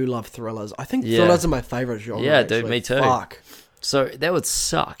 I do love thrillers. I think thrillers are my favorite genre. Yeah, actually. dude, me too. Fuck. So that would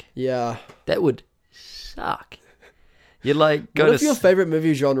suck. Yeah. That would suck. You'd like go what if your favorite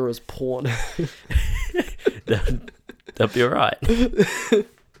movie genre is porn? That'd be alright.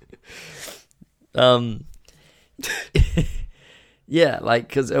 Yeah, like,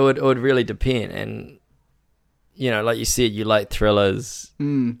 because it would really depend, and you know, like you said, you like thrillers.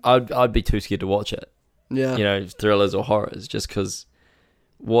 I'd be too scared to watch it. Yeah, you know, thrillers or horrors, just because.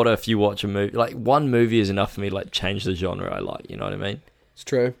 What if you watch a movie? Like, one movie is enough for me to, like, change the genre I like, you know what I mean? It's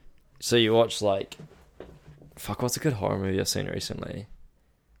true. So you watch, like... Fuck, what's a good horror movie I've seen recently?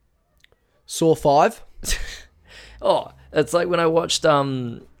 Saw 5? Oh, it's like when I watched,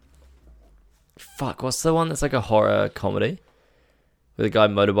 Fuck, what's the one that's like a horror comedy? Where the guy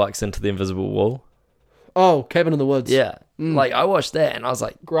motorbikes into the invisible wall? Oh, Cabin in the Woods. Yeah. Like, I watched that and I was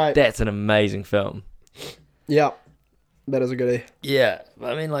like... Great. That's an amazing film. Yeah. That is a goodie. Yeah,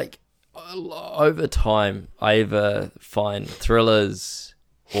 I mean, like, over time, I either find thrillers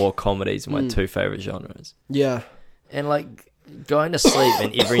or comedies my two favorite genres. Yeah. And, like, going to sleep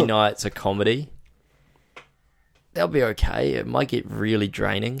and every night's a comedy, that'll be okay. It might get really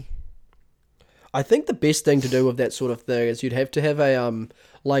draining. I think the best thing to do with that sort of thing is you'd have to have a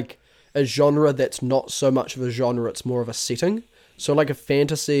genre that's not so much of a genre, it's more of a setting. So, like a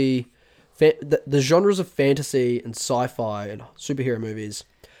fantasy... The genres of fantasy and sci-fi and superhero movies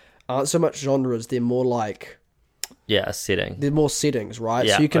aren't so much genres; they're more like a setting. They're more settings, right?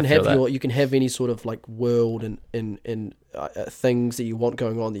 Yeah, so you can have any sort of like world and things that you want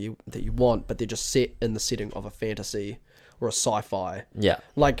going on that you want, but they're just set in the setting of a fantasy or a sci-fi. Yeah,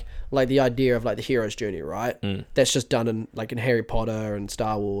 like the idea of like the hero's journey, right? That's just done in Harry Potter and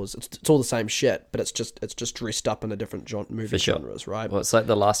Star Wars. It's all the same shit, but it's just dressed up in a different movie genres, right? Well, it's like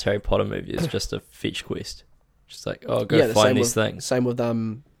the last Harry Potter movie is just a fetch quest. Just like, go find these things. Same with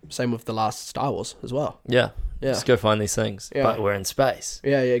the last Star Wars as well. Yeah. Just go find these things. Yeah. But we're in space.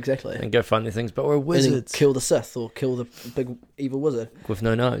 Yeah, exactly. And go find these things, but we're wizards. And kill the Sith or kill the big evil wizard. With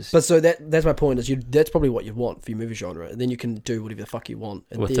no nose. But so that's my point, is that's probably what you want for your movie genre. And then you can do whatever the fuck you want.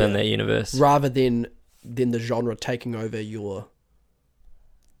 Within that universe. Rather than the genre taking over the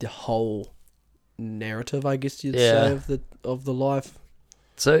whole narrative, I guess you'd say, of the life.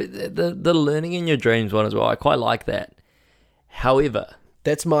 So the learning in your dreams one as well, I quite like that. However...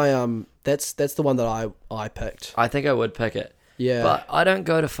 That's my that's the one that I picked. I think I would pick it. Yeah. But I don't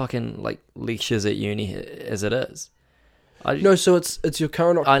go to fucking like lectures at uni as it is. No, so it's your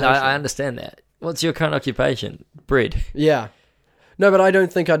current occupation. I understand that. What's your current occupation? Bread. Yeah. No, but I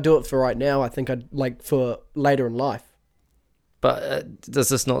don't think I'd do it for right now. I think I'd like for later in life. But does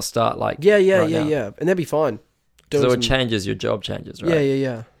this not start like Yeah. now? And that'd be fine. So it changes, your job changes, right?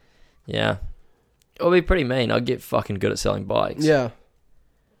 Yeah. Yeah. It'll be pretty mean. I'd get fucking good at selling bikes. Yeah.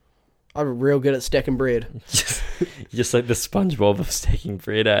 I'm real good at stacking bread. Just like the SpongeBob of stacking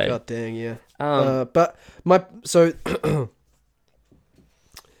bread, eh? God dang, yeah. But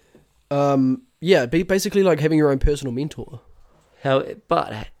be basically like having your own personal mentor.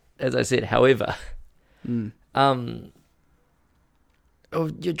 But as I said, however, your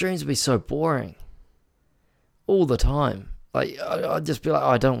dreams would be so boring all the time. Like I'd just be like,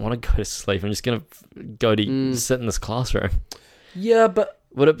 I don't want to go to sleep. I'm just gonna go to sit in this classroom. Yeah, but.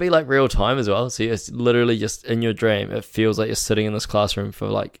 Would it be like real time as well? So you're literally just in your dream, it feels like you're sitting in this classroom for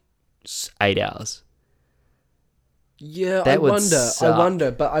like 8 hours. Yeah, I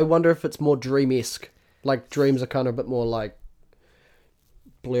wonder, but I wonder if it's more dream-esque. Like dreams are kind of a bit more like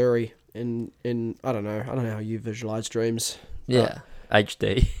blurry in I don't know how you visualize dreams. Yeah,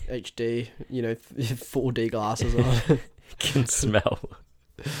 HD, 4D glasses on. Can smell.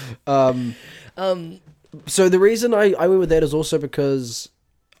 So the reason I went with that is also because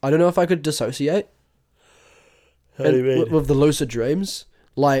I don't know if I could dissociate. How do you mean? With the lucid dreams.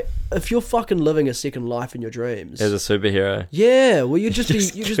 Like, if you're fucking living a second life in your dreams. As a superhero. Yeah, well you'd just be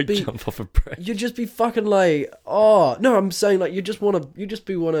jump off a bridge. You'd just be fucking like, oh no, I'm saying like you'd get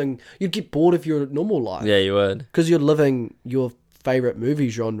bored of your normal life. Yeah, you would. Because you're living your favourite movie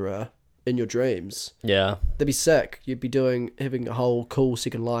genre in your dreams. Yeah. That'd be sick. You'd be having a whole cool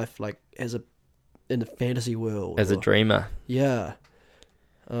second life, like in the fantasy world. As a dreamer. Yeah.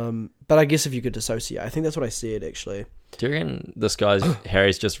 But I guess if you could dissociate, I think that's what I said actually. Do you reckon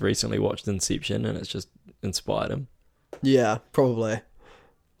Harry's just recently watched Inception and it's just inspired him? Yeah, probably.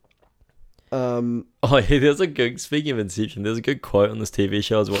 Oh, yeah, speaking of Inception, there's a good quote on this TV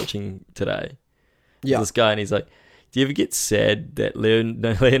show I was watching today. Yeah. This guy, and he's like, do you ever get sad that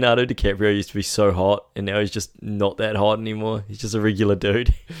Leonardo DiCaprio used to be so hot and now he's just not that hot anymore? He's just a regular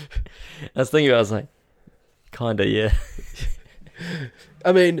dude. I was thinking about it, I was like, kinda, yeah.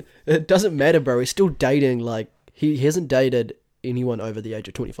 I mean, it doesn't matter, bro. He's still dating, like, he hasn't dated anyone over the age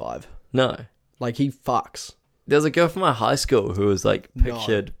of 25. No. Like, he fucks. There was a girl from my high school who was, like,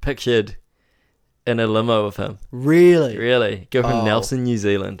 pictured in a limo with him. Really? Really. Girl from Nelson, New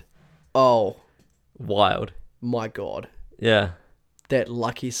Zealand. Oh. Wild. My God. Yeah. That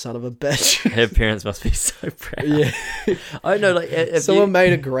lucky son of a bitch. Her parents must be so proud. Yeah. I don't know, like... Someone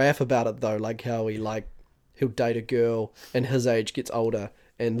made a graph about it, though, like, how he'll date a girl and his age gets older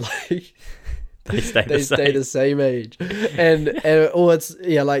and, like... They stay the same age, or it's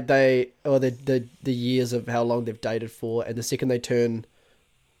like the years of how long they've dated for, and the second they turn,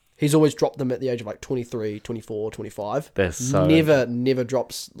 he's always dropped them at the age of like 23, 24, 25. That's so never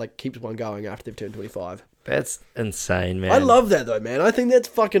drops, like keeps one going after they've turned 25. That's insane, man. I love that though, man. I think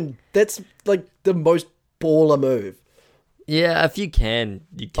that's like the most baller move. Yeah, if you can.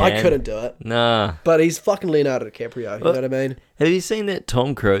 I couldn't do it. Nah. But he's fucking Leonardo DiCaprio, you know what I mean? Have you seen that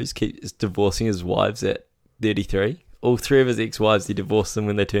Tom Cruise keeps divorcing his wives at 33? All three of his ex-wives, he divorced them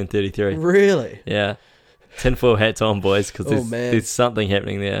when they turned 33. Really? Yeah. Tinfoil hats on, boys, because there's something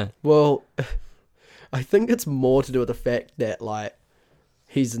happening there. Well, I think it's more to do with the fact that, like,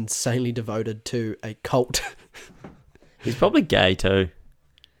 he's insanely devoted to a cult. He's probably gay, too.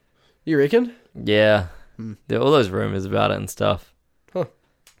 You reckon? Yeah. There are all those rumors about it and stuff. Huh.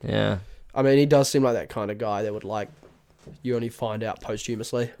 Yeah. I mean, he does seem like that kind of guy that would, like, you only find out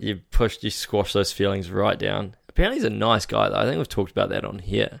posthumously. You squash those feelings right down. Apparently he's a nice guy, though. I think we've talked about that on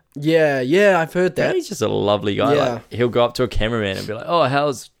here. Yeah, I've heard that. Apparently he's just a lovely guy. Yeah. Like, he'll go up to a cameraman and be like, oh,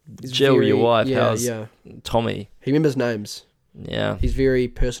 how's Jill, your wife? How's Tommy? He remembers names. Yeah. He's very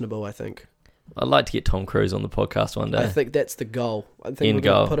personable, I think. I'd like to get Tom Cruise on the podcast one day. I think that's the goal. I think we're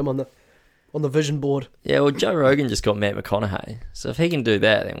going to put him on the vision board. Yeah, well, Joe Rogan just got Matt McConaughey. So if he can do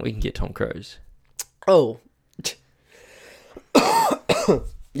that, then we can get Tom Cruise. Oh.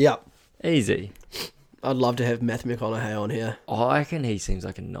 Yeah. Easy. I'd love to have Matthew McConaughey on here. Oh, I reckon he seems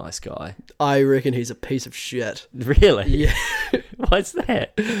like a nice guy. I reckon he's a piece of shit. Really? Yeah. What's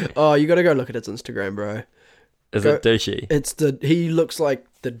that? Oh, you got to go look at his Instagram, bro. Is it douchey? He looks like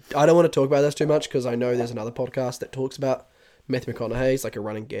I don't want to talk about this too much because I know there's another podcast that talks about Matthew McConaughey. It's like a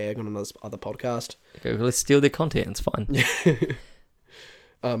running gag on another other podcast. Okay, well, let's steal their content. It's fine.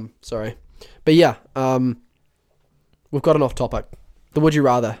 Sorry. But yeah, we've got an off topic. The Would You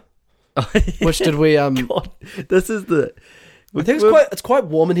Rather. Which did we God, this is the I think it's quite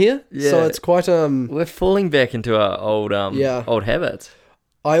warm in here. Yeah. So it's quite we're falling back into our old old habits.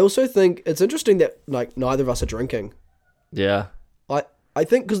 I also think it's interesting that like neither of us are drinking. Yeah. I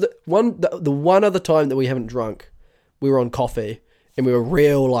think because the one other time that we haven't drunk, we were on coffee and we were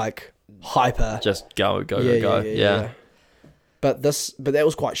real like hyper. Just go. Yeah. But that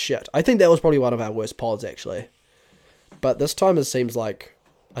was quite shit. I think that was probably one of our worst pods actually. But this time it seems like,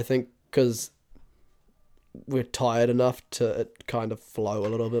 I think because we're tired enough to it kind of flow a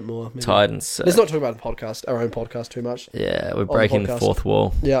little bit more. Maybe. Tired and sick. Let's not talk about our own podcast too much. Yeah, we're breaking the fourth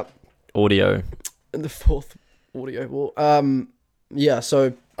wall. Yeah. Audio. And the fourth audio wall. Yeah,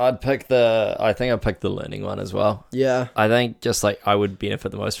 so I think I'd pick the learning one as well. Yeah. I think just like I would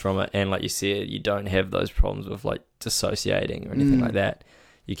benefit the most from it, and like you said, you don't have those problems with like dissociating or anything like that.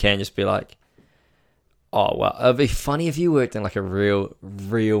 You can just be like, oh well, it'd be funny if you worked in like a real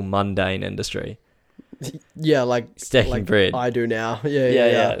mundane industry. Yeah, like stacking bread. I do now.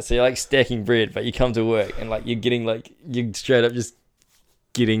 Yeah. So you're like stacking bread, but you come to work and like you're straight up just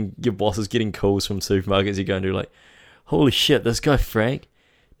getting, your boss is getting calls from supermarkets. You're going to like, holy shit, this guy Frank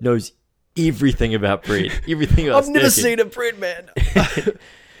knows everything about bread. Everything about I've never seen a bread man.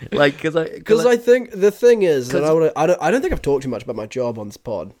 Like, because I think the thing is that I don't think I've talked too much about my job on this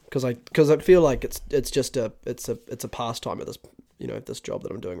pod because I feel like it's just a pastime at this this job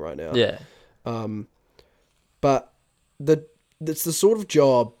that I'm doing right now. Yeah. But it's the sort of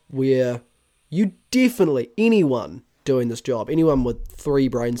job where you definitely, anyone doing this job, anyone with 3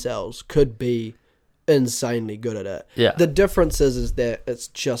 brain cells could be insanely good at it. Yeah. The difference is that it's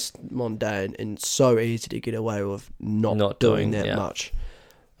just mundane and so easy to get away with not doing that much.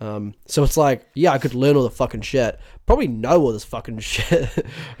 So it's like, yeah, I could learn all the fucking shit. Probably know all this fucking shit.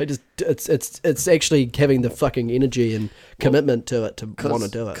 It's actually having the fucking energy and commitment to it to want to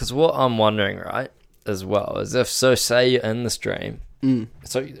do it. Because what I'm wondering, right, as well. As if, so say you're in the stream.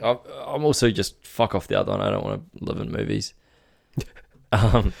 So I'm also just fuck off the other one. I don't want to live in movies.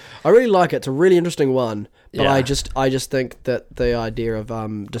 I really like it. It's a really interesting one, but I just think that the idea of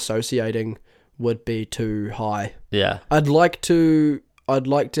dissociating would be too high. Yeah, I'd like to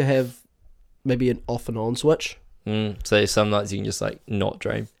have maybe an off and on switch. So some nights you can just like not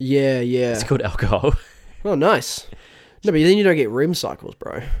dream. Yeah. It's called alcohol. Oh, nice. No, but then you don't get REM cycles,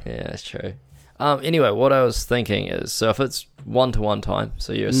 bro. Yeah, that's true. Anyway, what I was thinking is, so if it's 1-to-1 time,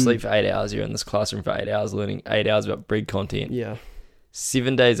 so you're asleep for 8 hours, you're in this classroom for 8 hours, learning 8 hours about breed content. Yeah.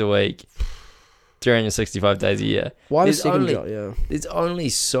 7 days a week, 365 days a year. Why the second job? Yeah. There's only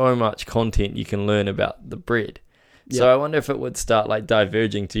so much content you can learn about the bread. Yeah. So I wonder if it would start like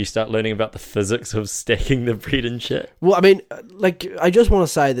diverging to you start learning about the physics of stacking the bread and shit. Well, I mean, like, I just want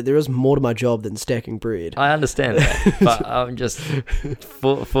to say that there is more to my job than stacking bread. I understand that, but I'm just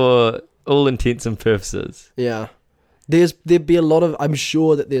for all intents and purposes. Yeah. There'd be a lot of, I'm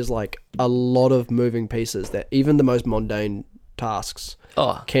sure that there's like a lot of moving pieces that even the most mundane tasks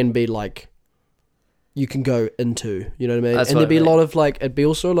can be like, you can go into, you know what I mean? And there'd be a lot of like, it'd be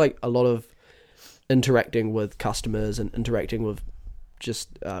also like a lot of interacting with customers and interacting with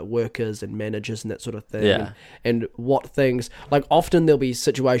just workers and managers and that sort of thing. Yeah. And what things, like often there'll be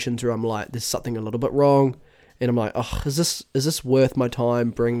situations where I'm like, there's something a little bit wrong. And I'm like, oh, is this worth my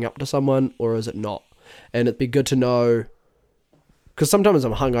time bringing up to someone or is it not? And it'd be good to know, because sometimes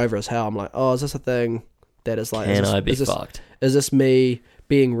I'm hungover as hell. I'm like, oh, is this a thing that is like... Can I be fucked? Is this me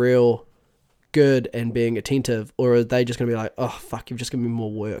being real good and being attentive? Or are they just going to be like, oh, fuck, you've just given me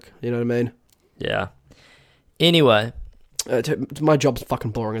more work? You know what I mean? Yeah. Anyway. My job's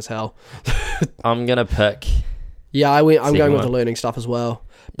fucking boring as hell. I'm going to pick... Yeah, I'm going with the learning stuff as well.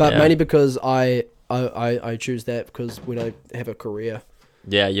 But mainly because I choose that because we don't have a career.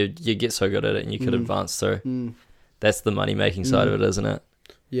 Yeah, you get so good at it and you could advance through. That's the money-making side of it, isn't it?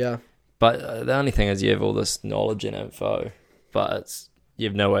 Yeah. But the only thing is you have all this knowledge and info, but you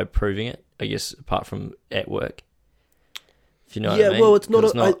have no way of proving it, I guess, apart from at work. If you know what I mean? Well, it's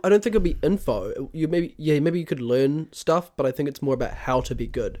not... I don't think it'll be info. Maybe you could learn stuff, but I think it's more about how to be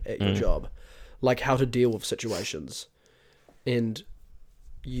good at your job. Like how to deal with situations. And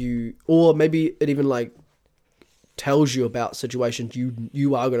or maybe it even like tells you about situations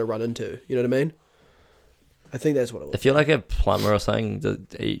you are going to run into. You know what I mean? I think that's what it was. If you're like a plumber or something,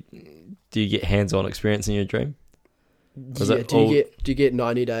 do you get hands-on experience in your dream? Do you get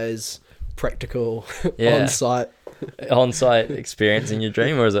 90 days practical on-site experience in your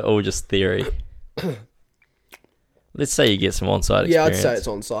dream, or is it all just theory? Let's say you get some on-site experience. Yeah, I'd say it's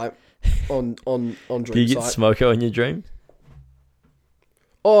on-site. On dream site. Do you get smoko in your dream?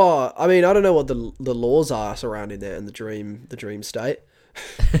 Oh, I mean, I don't know what the laws are surrounding that in the dream state.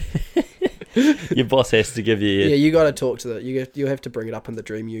 Your boss has to give you... Yeah, you got to talk to that. You have to bring it up in the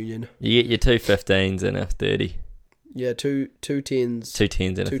dream union. You get your 2 15s and a 30. Yeah, two 10s. 2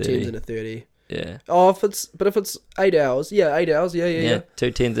 10s and a 30. 2 10s and a 30. Yeah. Oh, if it's 8 hours. Yeah, 8 hours. Yeah.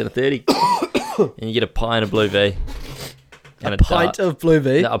 2 10s and a 30. And you get a pie and a blue V. And a pint of blue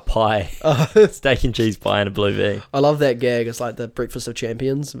V? No, a pie. Steak and cheese pie and a blue V. I love that gag. It's like the breakfast of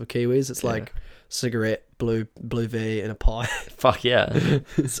champions for Kiwis. It's like cigarette, blue V, and a pie. Fuck yeah.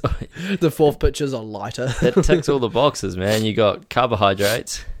 The fourth picture's a lighter. It ticks all the boxes, man. You got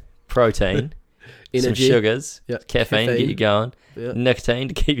carbohydrates, protein, energy, some sugars, caffeine to get you going, nicotine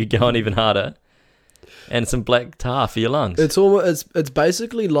to keep you going even harder, and some black tar for your lungs. It's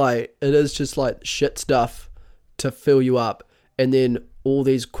basically like, it is just like shit stuff to fill you up, and then all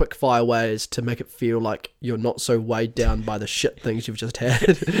these quick fire ways to make it feel like you're not so weighed down by the shit things you've just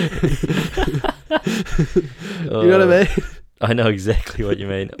had. You know what I mean? I know exactly what you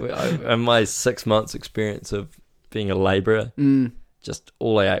mean. In my 6 months experience of being a labourer, just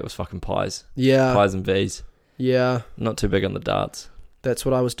all I ate was fucking pies. Yeah. Pies and V's. Yeah. Not too big on the darts. That's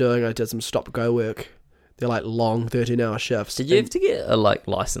what I was doing. I did some stop-go work. They're like long 13-hour shifts. Did you have to get a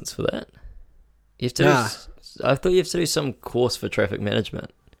license for that? You have to I thought you have to do some course for traffic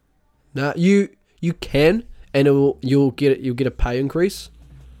management. Nah, you can, and you'll get a pay increase.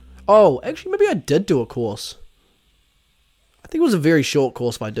 Oh, actually, maybe I did do a course. I think it was a very short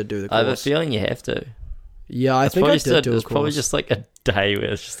course if I did do the course. I have a feeling you have to. Yeah, I think I did do a course. It's probably just like a day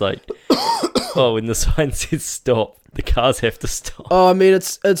where it's just like, oh, when the sign says stop, the cars have to stop. Oh, I mean,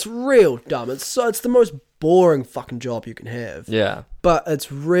 it's real dumb. It's the most boring fucking job you can have. Yeah. But it's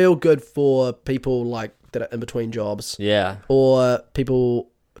real good for people like that are in between jobs. Yeah. Or people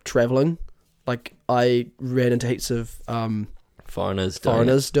traveling. Like, I ran into heaps of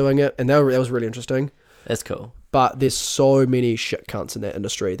foreigners doing it, and that was really interesting. That's cool. But there's so many shit cunts in that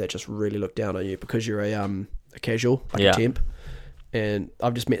industry that just really look down on you because you're a casual, like a temp. And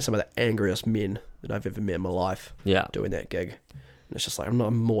I've just met some of the angriest men that I've ever met in my life doing that gig. And it's just like,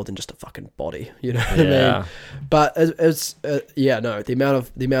 I'm more than just a fucking body, you know what I mean? But it's the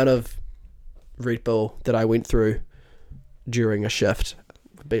amount of Red Bull that I went through during a shift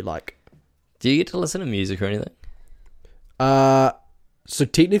would be like... Do you get to listen to music or anything? So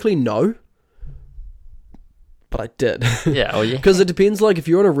technically no. But I did. Yeah, oh yeah. Because it depends, like, if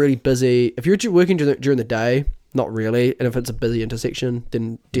you're on a really busy... If you're working during the day... Not really, and if it's a busy intersection,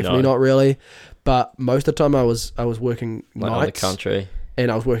 then definitely not really. But most of the time, I was working like nights, on the country,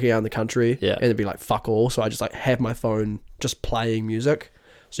 and I was working out in the country, and it'd be like fuck all. So I just like have my phone just playing music,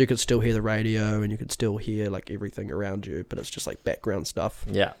 so you could still hear the radio and you could still hear like everything around you, but it's just like background stuff.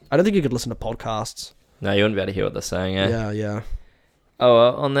 Yeah, I don't think you could listen to podcasts. No, you wouldn't be able to hear what they're saying. Yeah. Oh,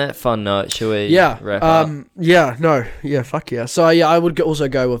 on that fun note, shall we? Wrap up? Fuck yeah. So I would also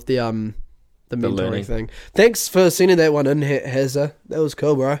go with the mentoring thing. Thanks for sending that one in, Hazza. That was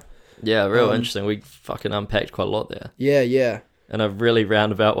cool, bro. Yeah, real interesting. We fucking unpacked quite a lot there. Yeah. In a really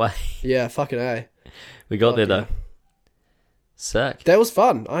roundabout way. Yeah, fucking A. We got there though. Sick. That was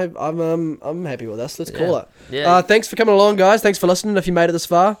fun. I'm happy with this. Let's call it. Yeah. Thanks for coming along, guys. Thanks for listening if you made it this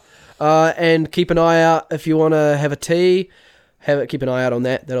far. And keep an eye out if you want to have a tea. Keep an eye out on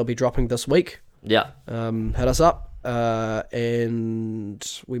that. That'll be dropping this week. Yeah. Hit us up.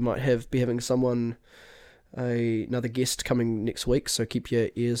 And we might be having another guest coming next week, so keep your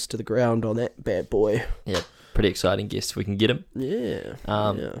ears to the ground on that bad boy. Yeah, pretty exciting guest if we can get him. Yeah.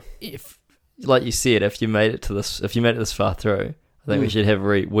 If, like you said, if you made it this far through, I think we should have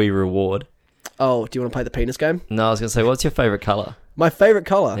we reward. Oh, do you want to play the penis game? No, I was gonna say, what's your favorite color? My favorite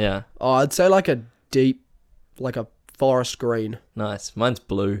color? Yeah. Oh, I'd say like a deep, like a forest green. Nice. Mine's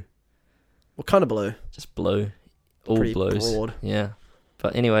blue. What kind of blue? Just blue. All pretty blues. Broad. Yeah.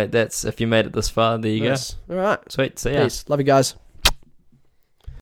 But anyway, that's if you made it this far, there you go. All right. Sweet. See ya. Peace. Love you guys.